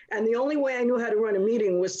 okay? And the only way I knew how to run a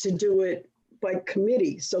meeting was to do it by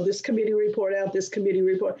committee. So this committee report out, this committee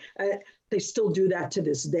report. They still do that to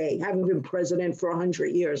this day. I haven't been president for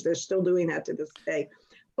 100 years. They're still doing that to this day.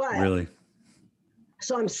 But really?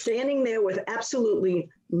 So I'm standing there with absolutely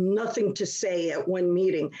nothing to say at one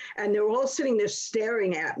meeting. And they're all sitting there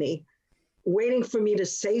staring at me, waiting for me to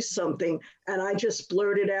say something. And I just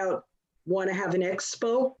blurted out, want to have an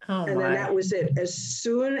expo? And then that was it. As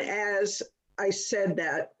soon as I said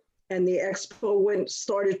that, and the expo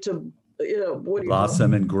started to,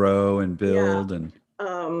 blossom and grow and build and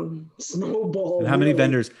snowball. And how many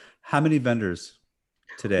vendors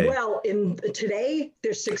today? Well, today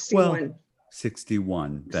there's 61. Well,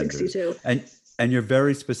 61 vendors. 62. And you're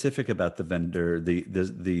very specific about the vendor,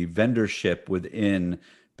 the vendorship within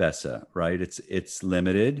BESA, right? It's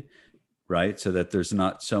limited, right? So that there's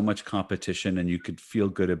not so much competition, and you could feel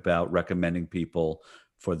good about recommending people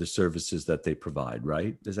for the services that they provide,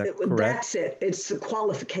 right? Is that correct? That's it. It's the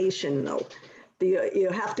qualification, though. You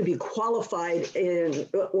have to be qualified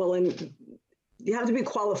you have to be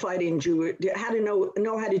qualified in Jewish, how to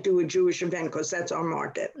know how to do a Jewish event, because that's our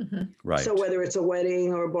market. Right. So whether it's a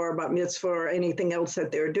wedding or a bar bat mitzvah or anything else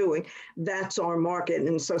that they're doing, that's our market.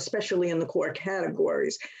 And so especially in the core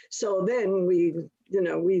categories. So then we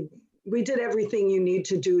did everything you need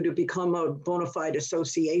to do to become a bona fide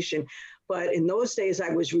association. But in those days, I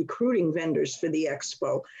was recruiting vendors for the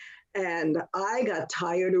expo. And I got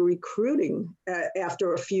tired of recruiting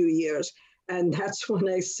after a few years. And that's when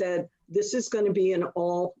I said, this is going to be an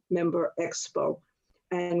all-member expo.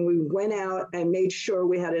 And we went out and made sure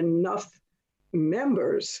we had enough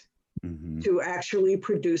members to actually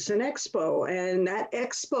produce an expo. And that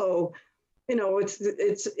expo,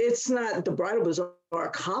 it's not the Bridal Bazaar or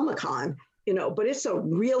Comic-Con, but it's a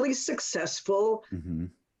really successful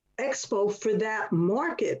expo for that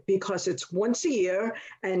market, because it's once a year.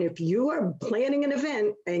 And if you are planning an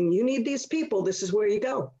event and you need these people, this is where you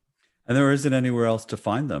go. And there isn't anywhere else to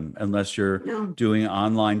find them unless you're doing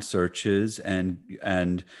online searches and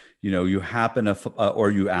you happen to,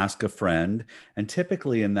 or you ask a friend. And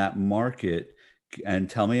typically in that market, and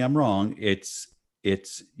tell me I'm wrong, it's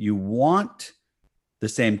you want the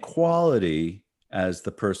same quality as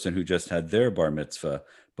the person who just had their bar mitzvah,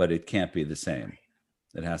 but it can't be the same.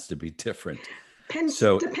 It has to be different.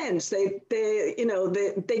 Depends.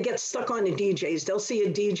 They get stuck on the DJs. They'll see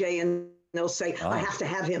a DJ and they'll say, I have to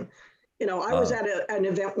have him. I was at an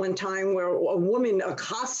event one time where a woman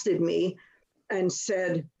accosted me and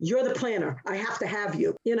said, you're the planner. I have to have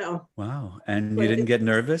you, Wow. And you didn't get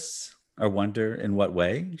nervous or wonder in what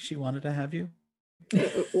way she wanted to have you?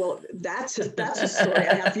 Well, that's a story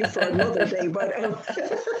I have you for another day. But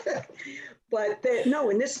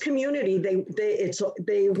in this community, they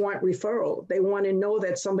want referral. They want to know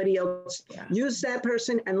that somebody else used that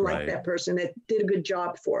person and liked that person, that did a good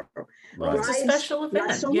job for them. Well, it's a special event,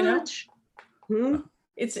 not so much.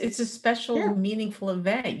 It's a special, meaningful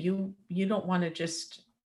event. You don't want to just.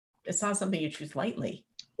 It's not something you choose lightly.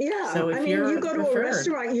 Yeah, so you go to a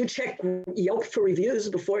restaurant, you check Yelp for reviews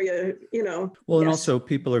before Well, and also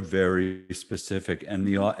people are very specific, and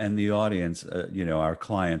the audience, our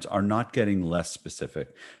clients are not getting less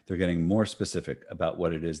specific. They're getting more specific about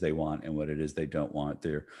what it is they want and what it is they don't want.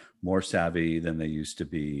 They're more savvy than they used to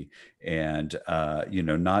be, and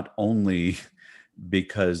not only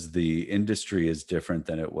because the industry is different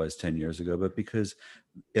than it was 10 years ago, but because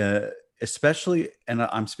especially, and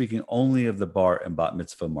I'm speaking only of the bar and bat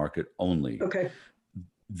mitzvah market only. Okay.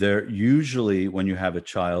 There usually, when you have a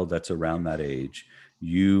child that's around that age,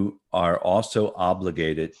 you are also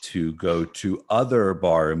obligated to go to other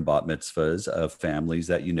bar and bat mitzvahs of families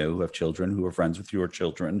that who have children, who are friends with your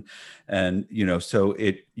children, and so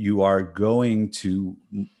you are going to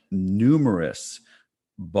numerous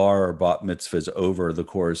bar or bat mitzvahs over the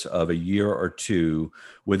course of a year or two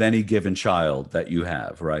with any given child that you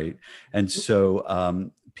have, right? And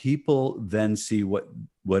so people then see what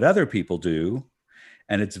other people do,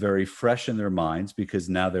 and it's very fresh in their minds because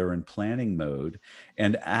now they're in planning mode.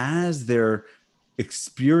 And as they're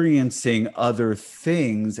experiencing other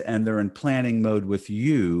things and they're in planning mode with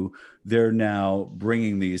you, they're now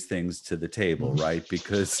bringing these things to the table, right?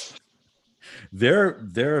 Because their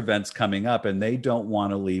events coming up and they don't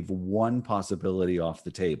want to leave one possibility off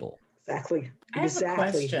the table. Exactly. I have a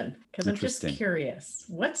question because I'm just curious.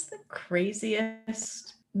 What's the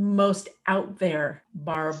craziest, most out there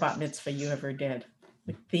bar or bat mitzvah you ever did,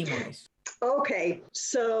 like theme-wise? Okay,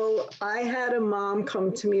 so I had a mom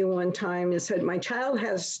come to me one time and said, my child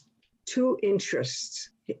has two interests.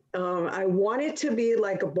 I want it to be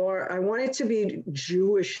like a bar. I want it to be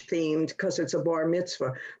Jewish themed because it's a bar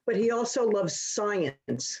mitzvah, but he also loves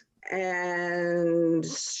science. And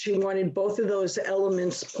she wanted both of those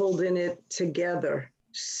elements pulled in it together.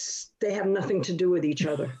 They have nothing to do with each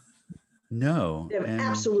other. No. They have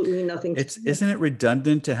absolutely nothing to do. Isn't it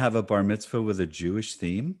redundant to have a bar mitzvah with a Jewish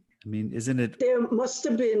theme? I mean, isn't it? There must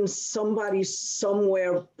have been somebody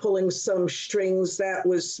somewhere pulling some strings that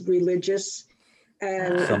was religious.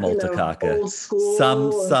 And some old school,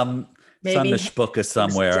 some mishpucha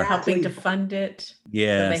somewhere helping to fund it.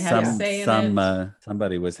 Yeah,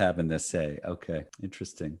 somebody was having this say. Okay,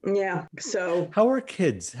 interesting. Yeah. So how are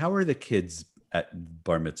the kids at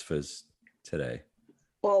bar mitzvahs today?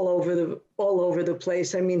 All over the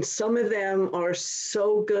place. I mean, some of them are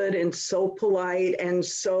so good and so polite and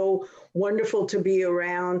so wonderful to be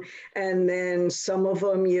around. And then some of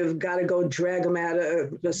them, you've got to go drag them out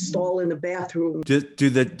of the stall in the bathroom. Do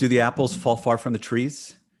the apples fall far from the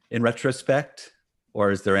trees in retrospect?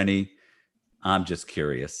 Or is there any I'm just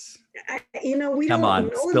curious. We Come don't on,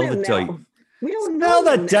 know spill them the dirt. now. We don't Spill know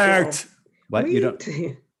the them that well. dirt. What you don't?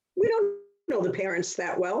 We don't know the parents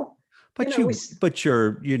that well. But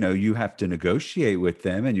you have to negotiate with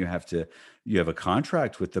them, and you have a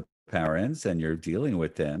contract with the parents, and you're dealing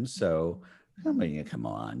with them. So, I mean, come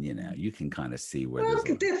on, you can kind of see where. Well,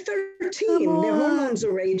 they're 13. Their hormones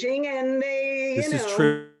are raging, and This is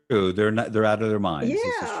true. They're out of their minds. Yeah.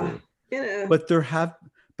 This is true.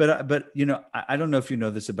 But I don't know if you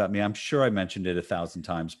know this about me. I'm sure I mentioned it 1,000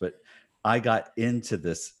 times, but I got into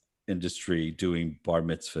this industry doing bar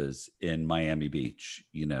mitzvahs in Miami Beach,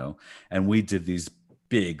 and we did these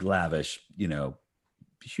big, lavish,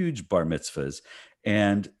 huge bar mitzvahs,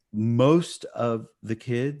 and most of the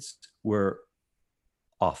kids were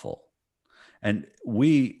awful, and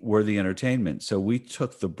we were the entertainment, so we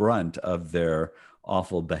took the brunt of their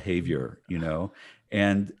awful behavior,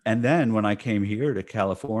 and then when I came here to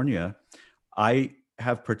California, I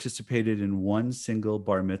have participated in one single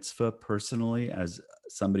bar mitzvah personally as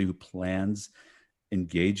somebody who plans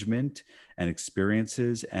engagement and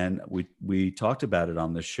experiences. And we talked about it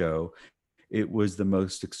on the show. It was the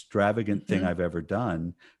most extravagant thing I've ever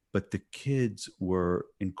done, but the kids were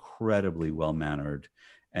incredibly well-mannered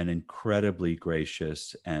and incredibly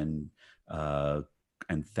gracious and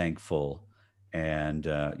thankful. And,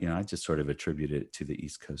 I just sort of attribute it to the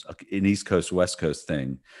East Coast, an East Coast, West Coast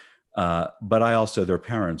thing. But their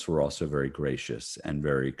parents were also very gracious and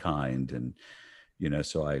very kind. And,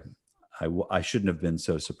 so I shouldn't have been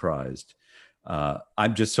so surprised. I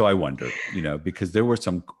wonder, because there were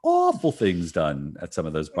some awful things done at some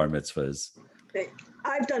of those bar mitzvahs.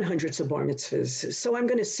 I've done hundreds of bar mitzvahs, so I'm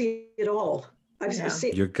going to see it all.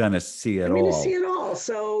 You're going to see it all. I'm going to see it all.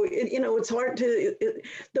 So, it's hard to,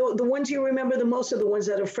 the ones you remember the most are the ones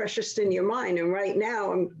that are freshest in your mind. And right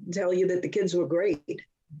now, I'm telling you that the kids were great.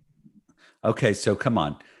 Okay, so come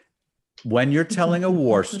on. When you're telling a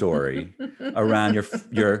war story around your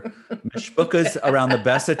mishpuchas around the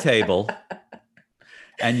Bessa table,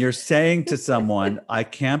 and you're saying to someone, I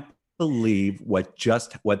can't believe what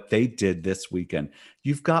they did this weekend.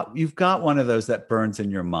 You've got one of those that burns in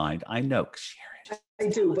your mind. I know. I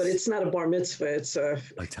do, but it's not a bar mitzvah. It's a.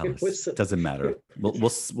 Tell us. It doesn't matter. We'll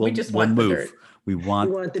want move. The dirt. We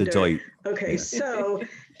want the dirt. Okay, so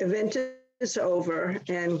event is over,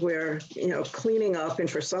 and we're cleaning up, and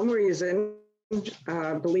for some reason,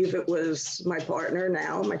 I believe it was my partner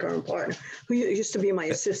now, my current partner, who used to be my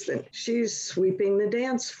assistant. She's sweeping the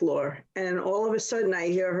dance floor, and all of a sudden I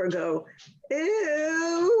hear her go,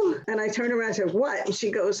 ew. And I turn around and said, what? And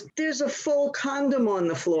she goes, there's a full condom on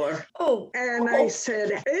the floor. And I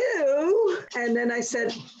said, ew. And then I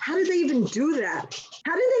said, how did they even do that?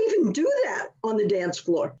 How did they even do that on the dance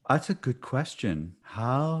floor? That's a good question.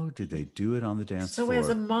 How did they do it on the dance floor? So as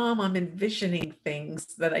a mom, I'm envisioning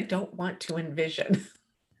things that I don't want to envision.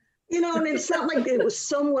 And it's not like it was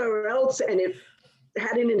somewhere else and it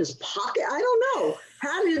had it in his pocket. I don't know.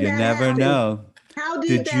 How did that happen? You never know. How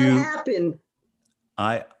did that happen?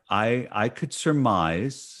 I could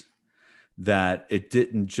surmise that it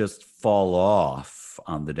didn't just fall off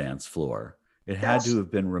on the dance floor. It had to have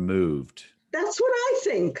been removed. That's what I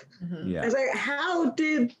think. Mm-hmm. Yeah. I was like, how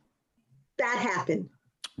did that happen?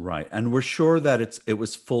 Right. And we're sure that it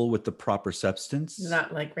was full with the proper substance.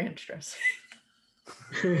 Not like ranch dressing.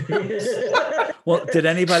 Well, did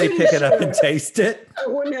anybody pick it up and taste it?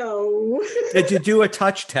 Well, no. Did you do a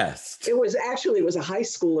touch test? It was a high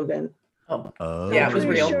school event. Oh. Yeah, it was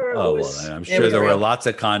real. Sure I'm sure there were lots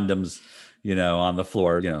of condoms, on the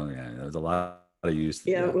floor. There was a lot of use.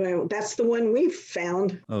 Yeah, well, that's the one we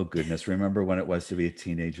found. Oh, goodness. Remember when it was to be a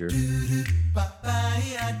teenager?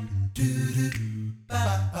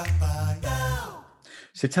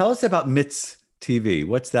 So tell us about Mitz TV.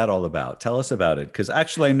 What's that all about? Tell us about it. Because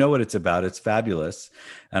actually, I know what it's about. It's fabulous.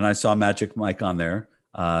 And I saw Magic Mike on there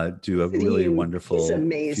do a really wonderful He's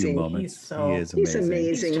amazing. few moments. He's amazing. He's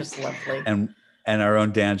amazing. He's just lovely. And our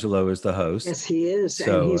own D'Angelo is the host. Yes, he is.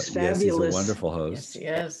 So, and he's fabulous. Yes, he's a wonderful host. Yes, he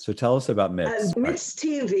is. So tell us about Mitz. Mitz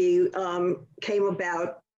TV came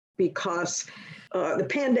about because the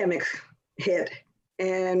pandemic hit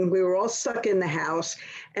and we were all stuck in the house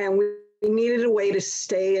and we needed a way to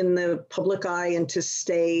stay in the public eye and to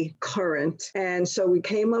stay current. And so we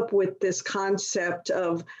came up with this concept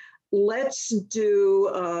of let's do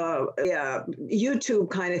YouTube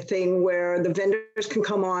kind of thing where the vendors can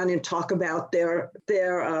come on and talk about their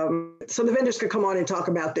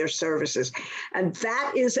services. And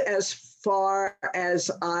that is as far as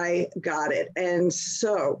I got it. And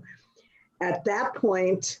so at that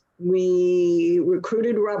point, we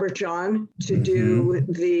recruited Robert John to do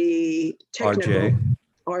the technical.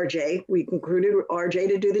 RJ. We recruited RJ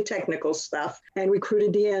to do the technical stuff and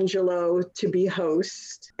recruited D'Angelo to be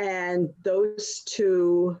host. And those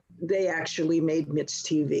two, they actually made MITS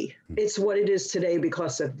TV. It's what it is today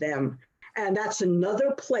because of them. And that's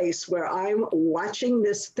another place where I'm watching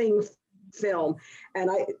this thing film. And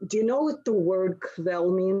do you know what the word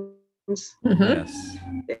kvel means? Mm-hmm. Yes.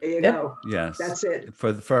 There you go. Yes. That's it.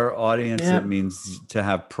 For our audience, it means to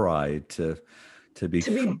have pride, to be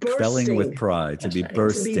quelling with pride, to be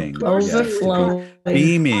bursting, overflowing,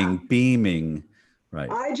 beaming. Right.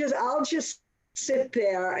 I'll just sit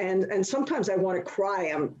there and sometimes I want to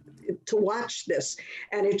cry to watch this.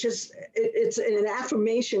 And it's an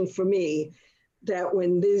affirmation for me that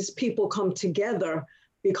when these people come together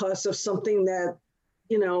because of something that,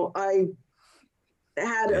 I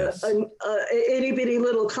had an itty bitty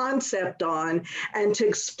little concept on, and to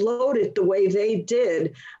explode it the way they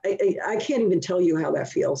did, I can't even tell you how that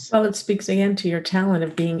feels. Well, it speaks again to your talent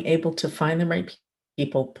of being able to find the right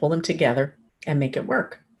people, pull them together, and make it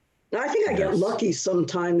work. I think I get lucky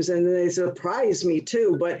sometimes, and they surprise me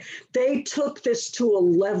too. But they took this to a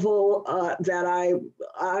level that I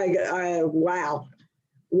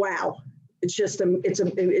wow. It's just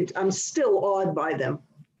I'm still awed by them.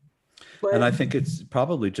 But, and I think it's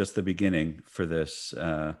probably just the beginning for this.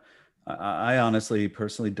 I honestly,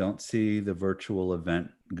 personally don't see the virtual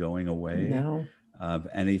event going away. No.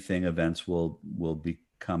 Events will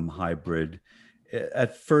become hybrid.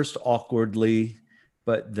 At first awkwardly,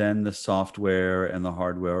 but then the software and the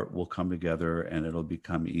hardware will come together and it'll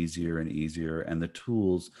become easier and easier. And the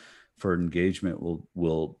tools for engagement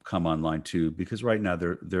will come online too, because right now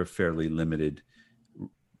they're fairly limited,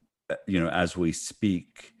 as we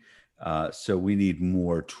speak. So we need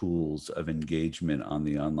more tools of engagement on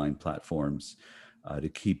the online platforms to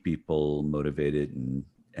keep people motivated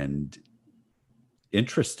and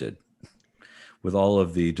interested with all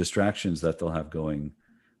of the distractions that they'll have going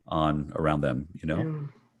on around them,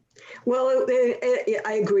 Well,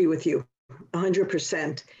 I agree with you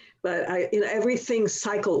 100%, but everything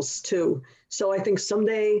cycles too. So I think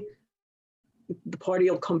someday the party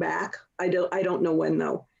will come back. I don't know when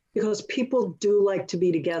though, because people do like to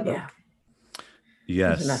be together. Yeah.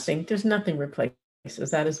 Yes. There's nothing replaces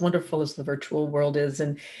that. As wonderful as the virtual world is,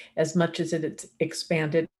 and as much as it's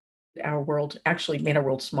expanded our world, actually made our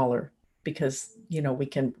world smaller, because we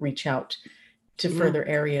can reach out to further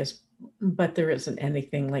areas, but there isn't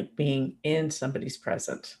anything like being in somebody's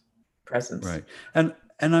presence. Right. And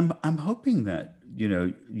I'm hoping that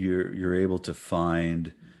you're able to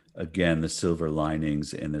find again the silver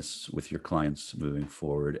linings in this with your clients moving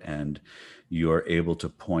forward, and you're able to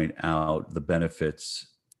point out the benefits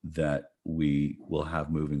that we will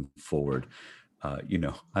have moving forward.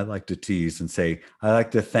 I like to tease and say, I like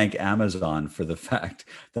to thank Amazon for the fact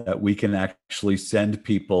that we can actually send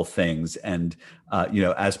people things and,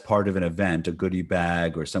 as part of an event, a goodie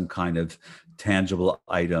bag or some kind of tangible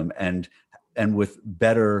item, and with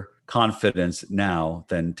better confidence now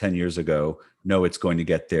than 10 years ago, know it's going to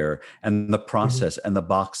get there. And the process and the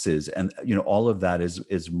boxes and, all of that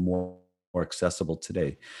is more accessible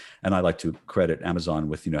today. And I like to credit Amazon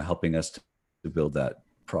with, helping us to build that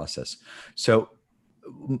process. So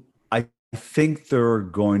I think there are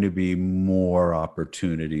going to be more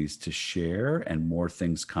opportunities to share and more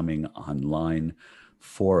things coming online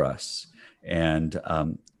for us. And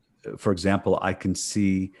for example, I can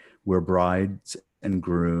see where brides and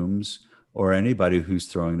grooms or anybody who's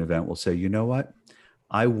throwing an event will say, you know what?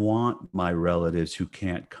 I want my relatives who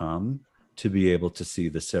can't come to be able to see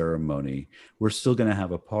the ceremony. We're still going to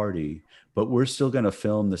have a party, but we're still going to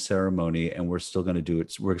film the ceremony and we're still going to do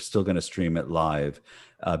it. We're still going to stream it live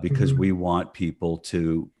because we want people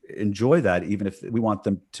to enjoy that, even if we want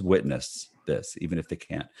them to witness this, even if they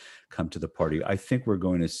can't come to the party. I think we're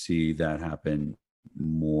going to see that happen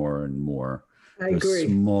more and more. I agree.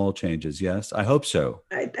 Small changes, yes. I hope so.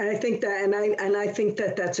 I think that, and I think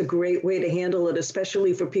that that's a great way to handle it,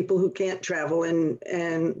 especially for people who can't travel and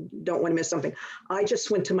don't want to miss something. I just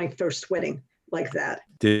went to my first wedding like that.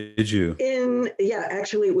 Did you?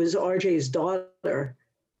 Actually, it was RJ's daughter,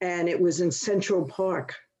 and it was in Central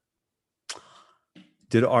Park.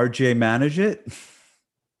 Did RJ manage it?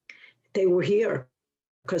 They were here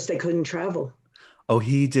because they couldn't travel. Oh,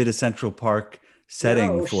 he did a Central Park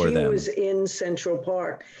setting for them. She was in Central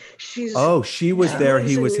Park. She was there.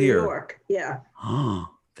 He was here. New York. Yeah.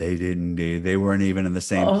 They weren't even in the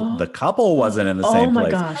same. The couple wasn't in the same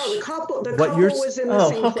place. Oh my gosh. Oh, the couple was in the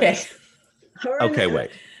same place. Okay,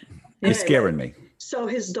 wait. You're scaring me. So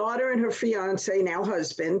his daughter and her fiance, now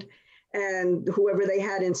husband, and whoever they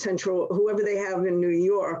have in New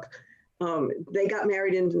York, They got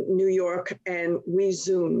married in New York, and we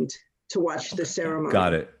Zoomed to watch the ceremony.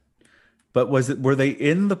 Got it. But were they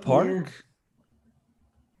in the park? Yeah.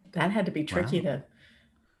 That had to be tricky to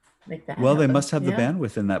make that Well, they happen. must have the Yeah.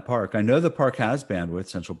 bandwidth in that park. I know the park has bandwidth,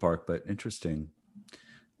 Central Park, but interesting.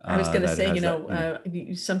 I was going to that it say, has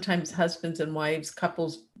that, sometimes husbands and wives,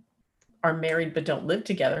 couples are married but don't live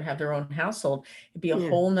together, have their own household. It'd be a Yeah.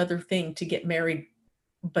 whole nother thing to get married,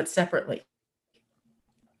 but separately.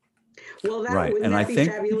 Well, Right, wouldn't and that I be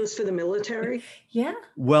think- fabulous for the military? Yeah.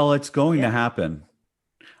 Well, it's going Yeah. to happen.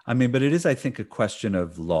 I mean, but it is, I think, a question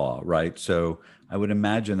of law, right? So I would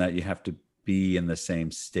imagine that you have to be in the same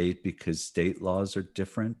state because state laws are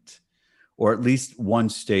different, or at least one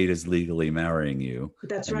state is legally marrying you.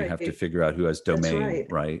 That's and right. You have to figure out who has That's domain,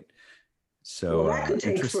 right. So Well, that could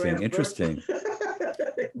take forever. interesting.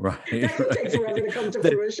 Right. That could take forever to come to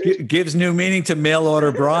That fruition. gives new meaning to mail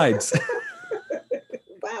order brides.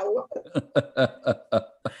 Wow.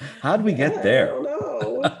 How'd we get there? I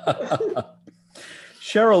don't know.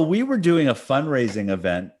 Cheryl, we were doing a fundraising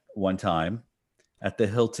event one time at the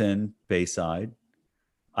Hilton Bayside.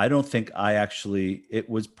 I don't think it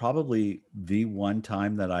was probably the one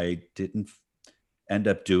time that I didn't end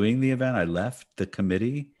up doing the event. I left the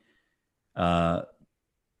committee. I'd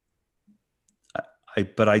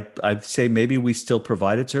say maybe we still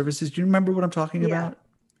provided services. Do you remember what I'm talking Yeah. about?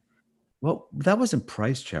 Well, that wasn't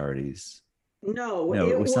Price Charities. No, No,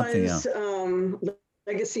 it it was was something else.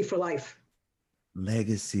 Legacy for Life.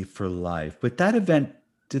 Legacy for Life. But did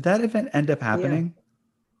that event end up happening?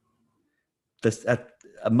 At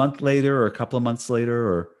a month later or a couple of months later,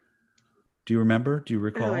 or do you remember? Do you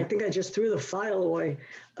recall? Oh, I think I just threw the file away.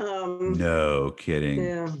 No kidding.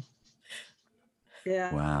 Yeah.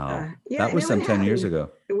 Yeah. Wow. Yeah, That and was it some would 10 years happen.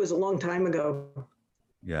 ago. It was a long time ago.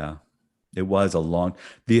 Yeah. It was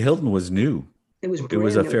the Hilton was new. It was It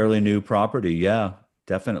was a brand new. fairly new property. Yeah,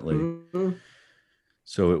 definitely. Mhm.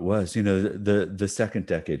 So it was, the second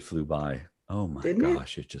decade flew by. Oh my Didn't it?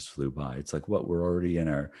 gosh, it just flew by. It's like we're already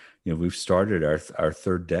in we've started our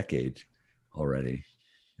third decade already.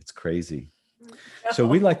 It's crazy. So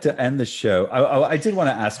we like to end the show. I did want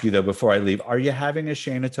to ask you though, before I leave, are you having a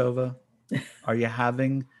Shana Tova? Are you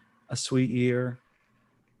having a sweet year?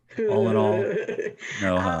 All in all?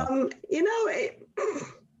 No, huh?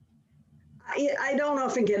 I don't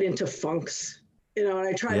often get into funks, and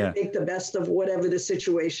I try Yeah. to make the best of whatever the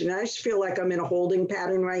situation. I just feel like I'm in a holding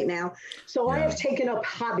pattern right now. So I Yeah. have taken up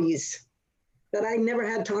hobbies that I never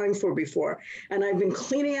had time for before. And I've been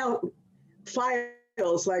cleaning out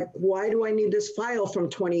files like, why do I need this file from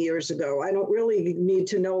 20 years ago? I don't really need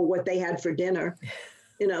to know what they had for dinner.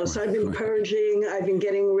 So I've been purging, I've been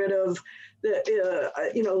getting rid of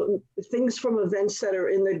the, things from events that are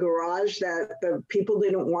in the garage that the people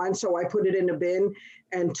didn't want. So I put it in a bin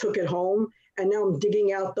and took it home. And now I'm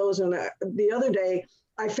digging out those. And the other day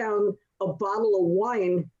I found a bottle of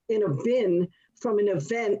wine in a bin from an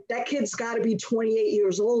event. That kid's got to be 28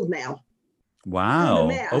 years old now. Wow.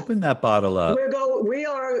 math. Open that bottle up. We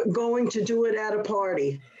are going to do it at a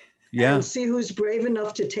party. Yeah. And see who's brave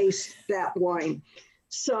enough to taste that wine.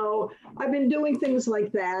 So I've been doing things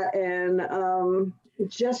like that and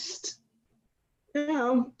just,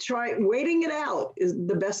 waiting it out is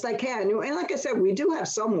the best I can. And like I said, we do have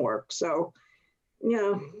some work. So,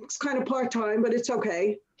 it's kind of part-time, but it's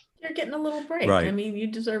okay. You're getting a little break. Right. I mean, you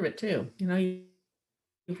deserve it too.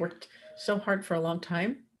 You've worked so hard for a long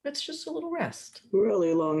time. It's just a little rest.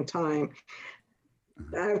 Really long time.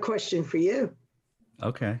 I have a question for you.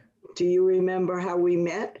 Okay. Do you remember how we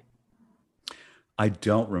met? I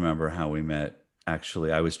don't remember how we met,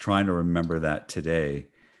 actually. I was trying to remember that today,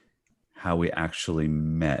 how we actually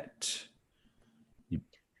met.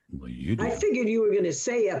 You I did. figured you were going to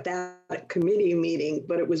say at that committee meeting,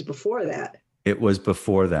 but it was before that. It was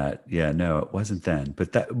before that. Yeah, no, it wasn't then.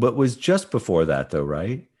 But was just before that though,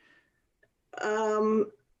 right?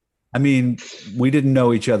 I mean, we didn't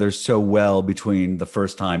know each other so well between the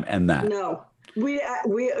first time and that. No,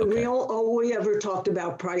 all we ever talked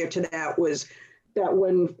about prior to that was that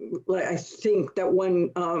one, I think that one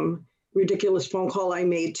ridiculous phone call I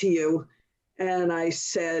made to you. And I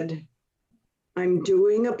said, I'm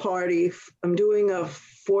doing a 40th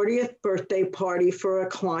birthday party for a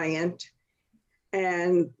client.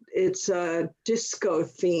 And it's a disco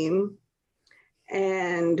theme.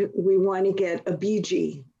 And we want to get a Bee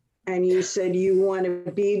Gee. And you said you want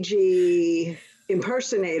a Bee Gee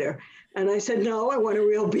impersonator. And I said, no, I want a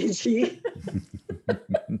real Bee Gee.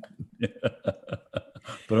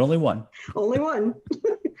 But only one. Only one.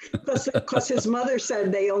 Because his mother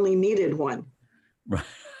said they only needed one. Right.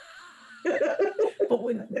 But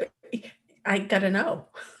I gotta know.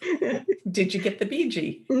 Did you get the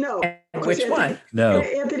BG? No. And which one? No.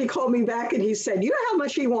 Anthony called me back and he said, you know how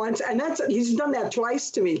much he wants? And he's done that twice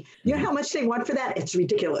to me. You know how much they want for that? It's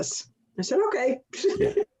ridiculous. I said, okay.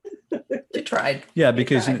 You tried. Yeah,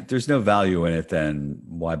 because there's no value in it, then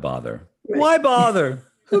why bother? Right. Why bother?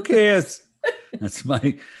 Who cares? That's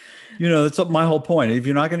that's my whole point. If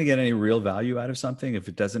you're not going to get any real value out of something, if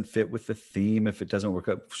it doesn't fit with the theme, if it doesn't work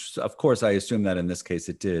out, of course, I assume that in this case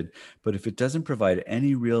it did. But if it doesn't provide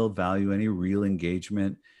any real value, any real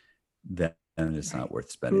engagement, then it's not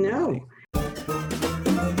worth spending the money.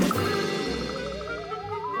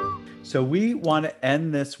 So we want to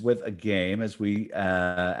end this with a game, as we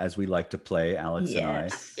like to play, Alex and I.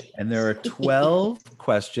 And there are 12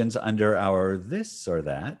 questions under our this or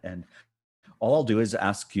that. And all I'll do is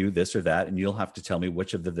ask you this or that, and you'll have to tell me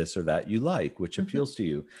which of the this or that you like, which appeals to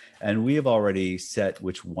you. And we have already set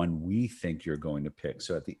which one we think you're going to pick.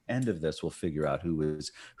 So at the end of this, we'll figure out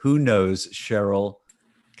who knows Cheryl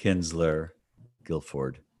Kinsler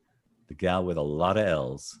Guilford, the gal with a lot of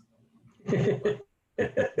L's.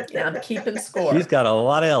 Yeah, I'm keeping score. She's got a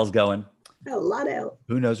lot of L's going. A lot of L.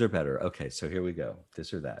 Who knows her better? Okay, so here we go.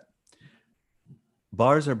 This or that.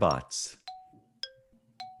 Bars or bots?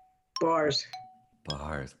 Bars.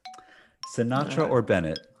 Bars. Sinatra or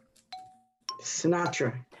Bennett?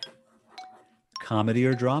 Sinatra. Comedy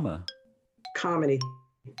or drama? Comedy.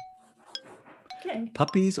 Okay.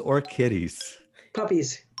 Puppies or kitties?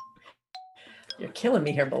 Puppies. You're killing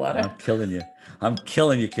me here, Bellotta. I'm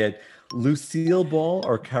killing you, kid. Lucille Ball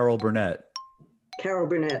or Carol Burnett? Carol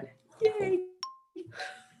Burnett. Yay.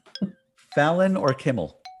 Fallon or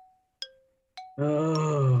Kimmel?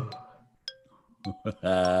 Oh.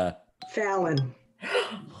 Fallon.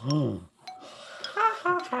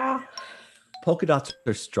 Polka dots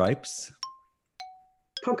or stripes?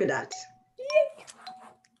 Polka dots.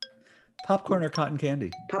 Popcorn or cotton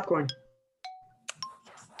candy? Popcorn.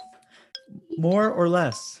 More or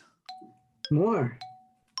less? More.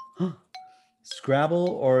 Scrabble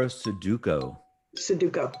or Sudoku?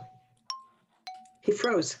 Sudoku. He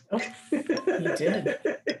froze. Oh, he did.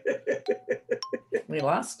 We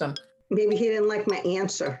lost him. Maybe he didn't like my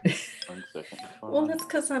answer. 1 second. Well, that's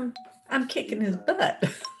because I'm kicking his butt.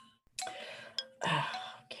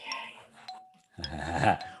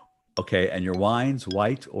 Okay. Okay, and your wine's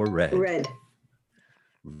white or red? Red.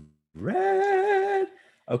 Red.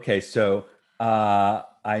 Okay, so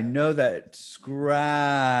I know that Scrabble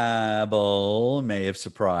may have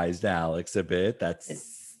surprised Alex a bit.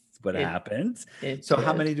 That's what happens. So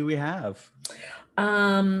how many do we have?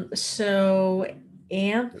 So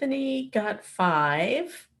Anthony got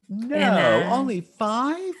 5. No, only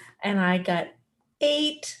 5? And I got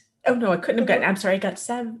 8. Oh no, I couldn't have gotten. I'm sorry, I got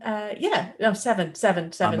 7.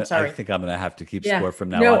 Seven. Sorry. I think I'm going to have to keep score from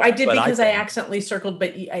now no, on. I did because I accidentally circled,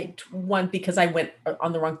 but I won because I went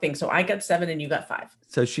on the wrong thing. So I got 7 and you got 5.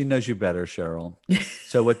 So she knows you better, Cheryl.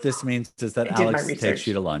 So what this means is that Alex takes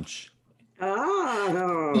you to lunch.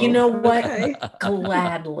 Oh. You know what? Okay.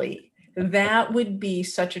 Gladly. That would be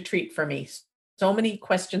such a treat for me. So many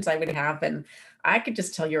questions I would have, and I could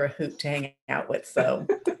just tell you're a hoot to hang out with. So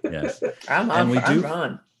Yes. I'm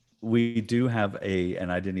on. We do have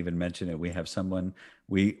and I didn't even mention it. We have someone,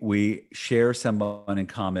 we share someone in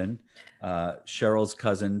common. Cheryl's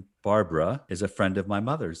cousin, Barbara, is a friend of my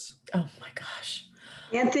mother's. Oh my gosh.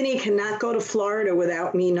 Anthony cannot go to Florida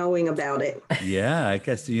without me knowing about it. Yeah, I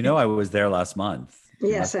guess, I was there last month.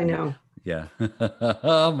 Yes, I know. Yeah.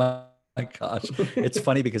 Oh my gosh. It's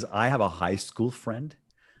funny because I have a high school friend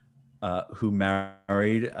who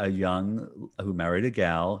married a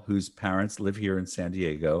gal whose parents live here in San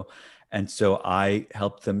Diego. And so I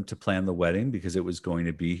helped them to plan the wedding because it was going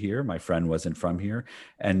to be here. My friend wasn't from here.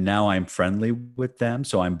 And now I'm friendly with them.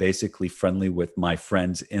 So I'm basically friendly with my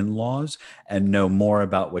friend's in-laws and know more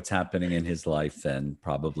about what's happening in his life than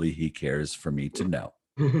probably he cares for me to know.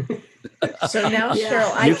 So now,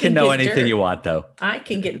 Cheryl, you can know anything you want, though. I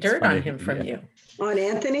can get dirt on him from you. On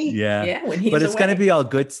Anthony? Yeah. Yeah, when he's but it's away. going to be all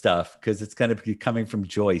good stuff because it's going to be coming from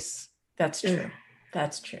Joyce. That's true.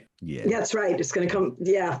 That's true. Yeah. That's right. It's going to come.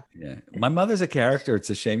 Yeah. Yeah. My mother's a character. It's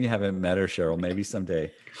a shame you haven't met her, Cheryl. Maybe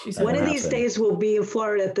someday. One of these days we'll be in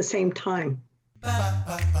Florida at the same time.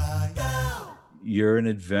 You're an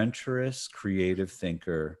adventurous, creative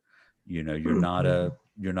thinker. You're not a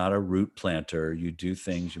root planter. You do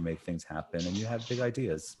things, you make things happen, and you have big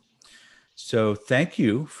ideas. So thank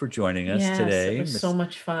you for joining us today. It was so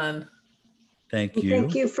much fun. Thank you.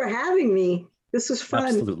 Thank you for having me. This was fun.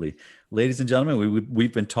 Absolutely. Ladies and gentlemen,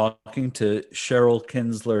 we've been talking to Cheryl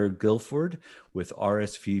Kinsler Guilford with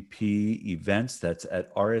RSVP Events. That's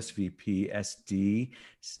at RSVPSD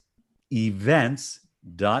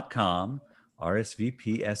rsvpsdevents.com,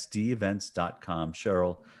 rsvpsdevents.com.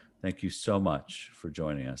 Cheryl, thank you so much for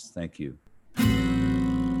joining us. Thank you.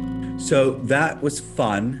 So that was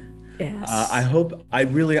fun. Yes. I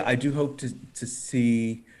do hope to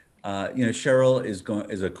see, Cheryl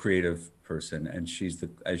is a creative person, and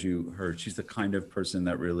as you heard, she's the kind of person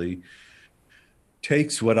that really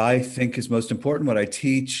takes what I think is most important, what I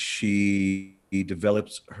teach. She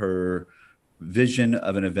develops her vision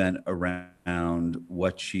of an event around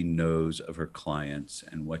what she knows of her clients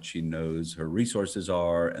and what she knows her resources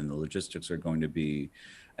are and the logistics are going to be.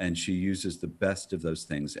 And she uses the best of those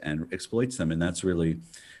things and exploits them. And that's really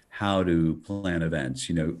how to plan events.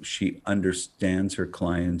 She understands her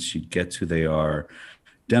clients. She gets who they are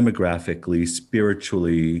demographically,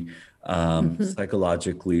 spiritually,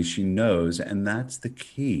 psychologically. She knows, and that's the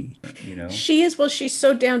key. She's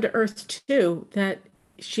so down to earth too, that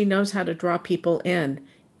she knows how to draw people in.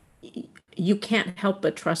 You can't help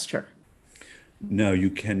but trust her. No, you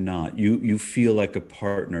cannot. You feel like a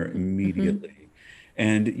partner immediately.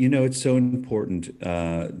 And, it's so important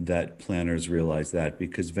that planners realize that,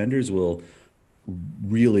 because vendors will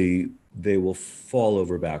fall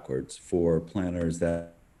over backwards for planners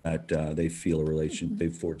that they feel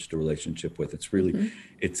they've forged a relationship with. It's really,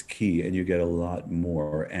 it's key, and you get a lot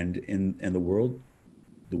more. And in the world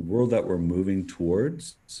that we're moving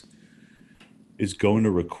towards is going to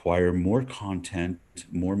require more content,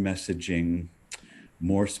 more messaging,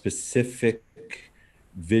 more specific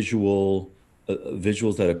visuals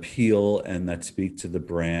that appeal and that speak to the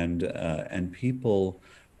brand, and people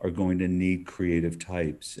are going to need creative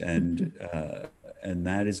types, and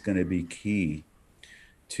that is going to be key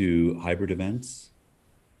to hybrid events,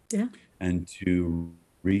 and to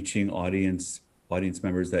reaching audience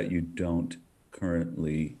members that you don't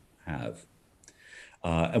currently have.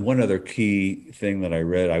 And one other key thing that I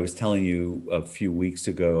read, I was telling you a few weeks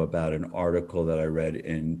ago about an article that I read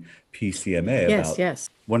in PCMA. Yes.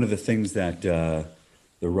 One of the things that the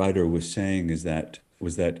writer was saying was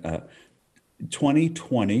that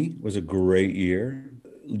 2020 was a great year.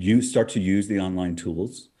 You start to use the online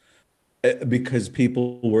tools because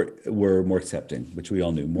people were more accepting, which we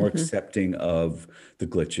all knew, more accepting of the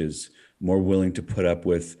glitches, more willing to put up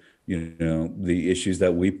with, the issues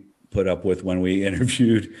that we put up with when we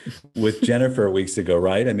interviewed with Jennifer weeks ago,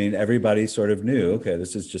 right? I mean, everybody sort of knew, okay,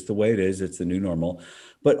 this is just the way it is. It's the new normal.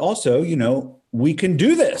 But also, we can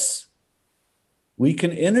do this. We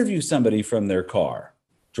can interview somebody from their car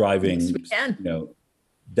driving, Yes, we can.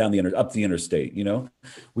 up the interstate.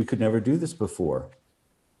 We could never do this before.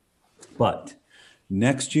 But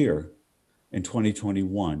next year, in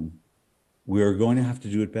 2021, we're going to have to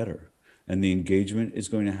do it better. And the engagement is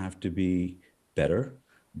going to have to be better.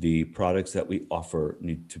 The products that we offer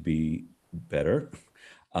need to be better.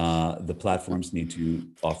 The platforms need to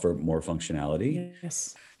offer more functionality.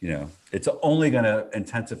 Yes. It's only going to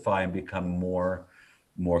intensify and become more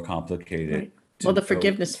complicated. Right. Well, the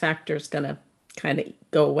forgiveness factor is going to kind of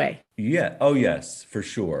go away. Yeah. Oh, yes, for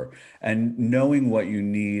sure. And knowing what you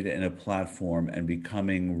need in a platform and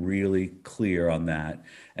becoming really clear on that,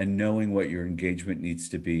 and knowing what your engagement needs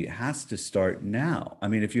to be, has to start now. I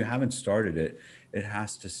mean, if you haven't started it, it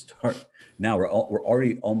has to start now. We're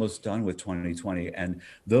already almost done with 2020. And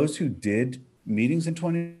those who did meetings in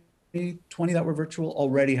 2020 that were virtual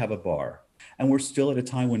already have a bar. And we're still at a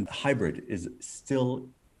time when hybrid is still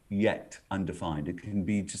yet undefined. It can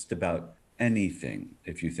be just about anything.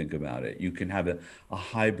 If you think about it, you can have a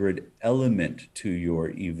hybrid element to your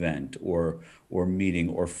event or meeting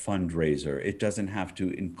or fundraiser. It doesn't have to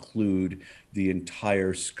include the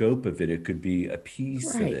entire scope of it. It could be a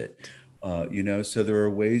piece of it. So there are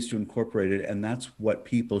ways to incorporate it, and that's what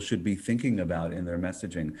people should be thinking about in their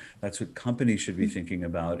messaging. That's what companies should be thinking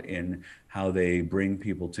about in how they bring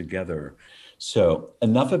people together. So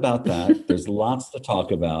enough about that. There's lots to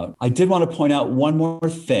talk about. I did want to point out one more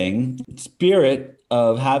thing. In spirit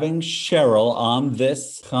of having Cheryl on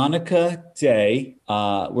this Hanukkah day,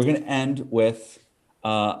 we're going to end with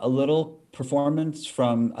a little performance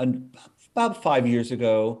from about 5 years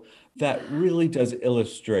ago that really does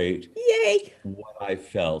illustrate what I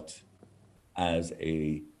felt as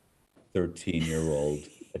a 13-year-old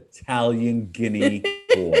Italian Guinea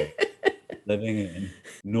boy living in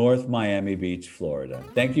North Miami Beach, Florida.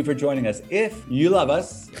 Thank you for joining us. If you love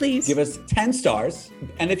us, please give us 10 stars.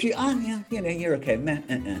 And if you, you're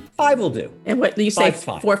okay. 5 will do. And what do you say?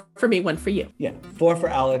 5. 4 for me, 1 for you. Yeah, 4 for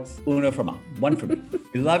Alex, 1 for Mom, 1 for me.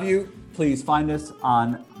 We love you. Please find us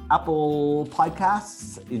on Apple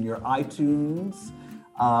Podcasts, in your iTunes,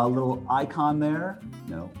 little icon there.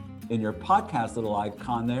 No, in your podcast little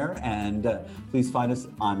icon there. And please find us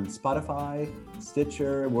on Spotify,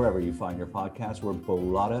 Stitcher, wherever you find your podcast. We're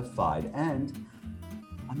Bellatified. And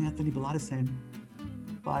I'm Anthony Bellotta saying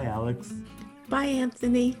bye, Alex. Bye,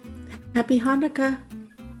 Anthony. Happy Hanukkah.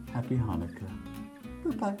 Happy Hanukkah.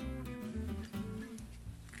 Bye-bye.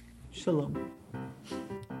 Shalom.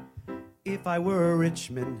 If I were a rich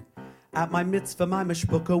man, at my mitzvah, my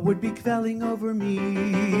mishpucha would be quelling over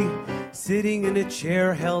me, sitting in a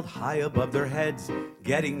chair held high above their heads,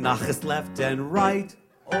 getting nachas left and right.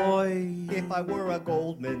 Oi. If I were a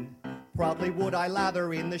goldman, proudly would I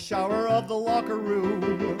lather in the shower of the locker room,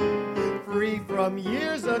 free from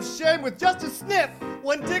years of shame with just a sniff.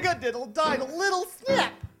 When Dig-a-Diddle died, a little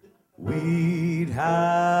snip. We'd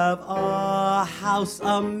have a house,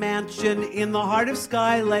 a mansion in the heart of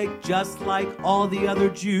Sky Lake, just like all the other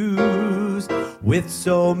Jews, with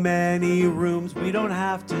so many rooms we don't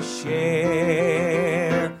have to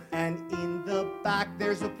share. And in the back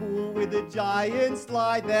there's a pool with a giant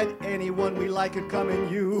slide that anyone we like could come and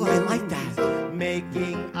use. Oh, I like that.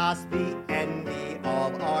 Making us the envy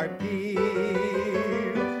of our peers.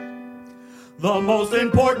 The most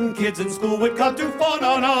important kids in school would come to fun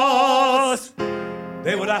on us.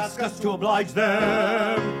 They would ask us to oblige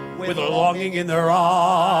them with a longing in their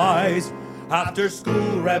eyes. After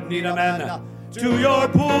school, Reb Niederman, to your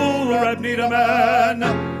pool, Reb Niederman,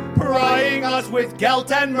 prying us with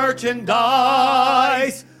gelt and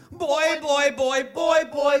merchandise. Boy, boy, boy, boy,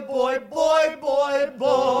 boy, boy, boy, boy,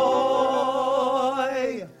 boy.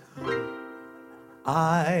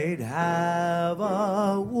 I'd have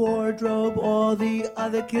a wardrobe all the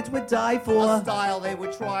other kids would die for. A style they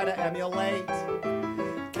would try to emulate.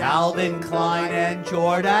 Calvin Klein and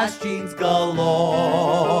Jordache jeans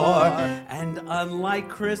galore. And unlike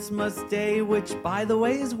Christmas Day, which by the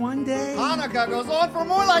way is one day, Hanukkah goes on for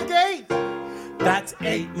more like 8. that's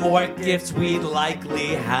 8 more gifts we'd likely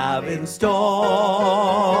have in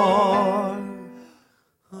store.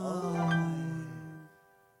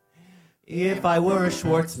 If I were a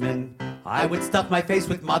Schwartzman, I would stuff my face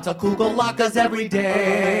with matzah kugel latkes every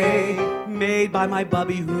day, made by my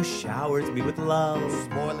bubby who showers me with love.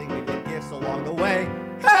 Spoiling me with gifts along the way.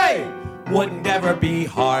 Hey! Wouldn't ever be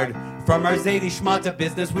hard. From our Zadie Schmata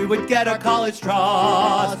business, we would get our college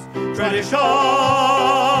trust. Tradition!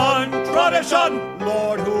 Tradition!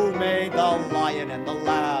 Lord, who made the lion and the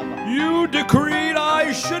lamb? You decreed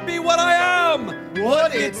I should be what I am.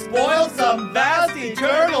 Would it spoil some vast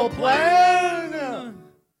eternal plan?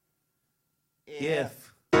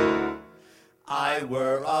 If I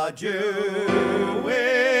were a Jewish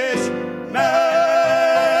man.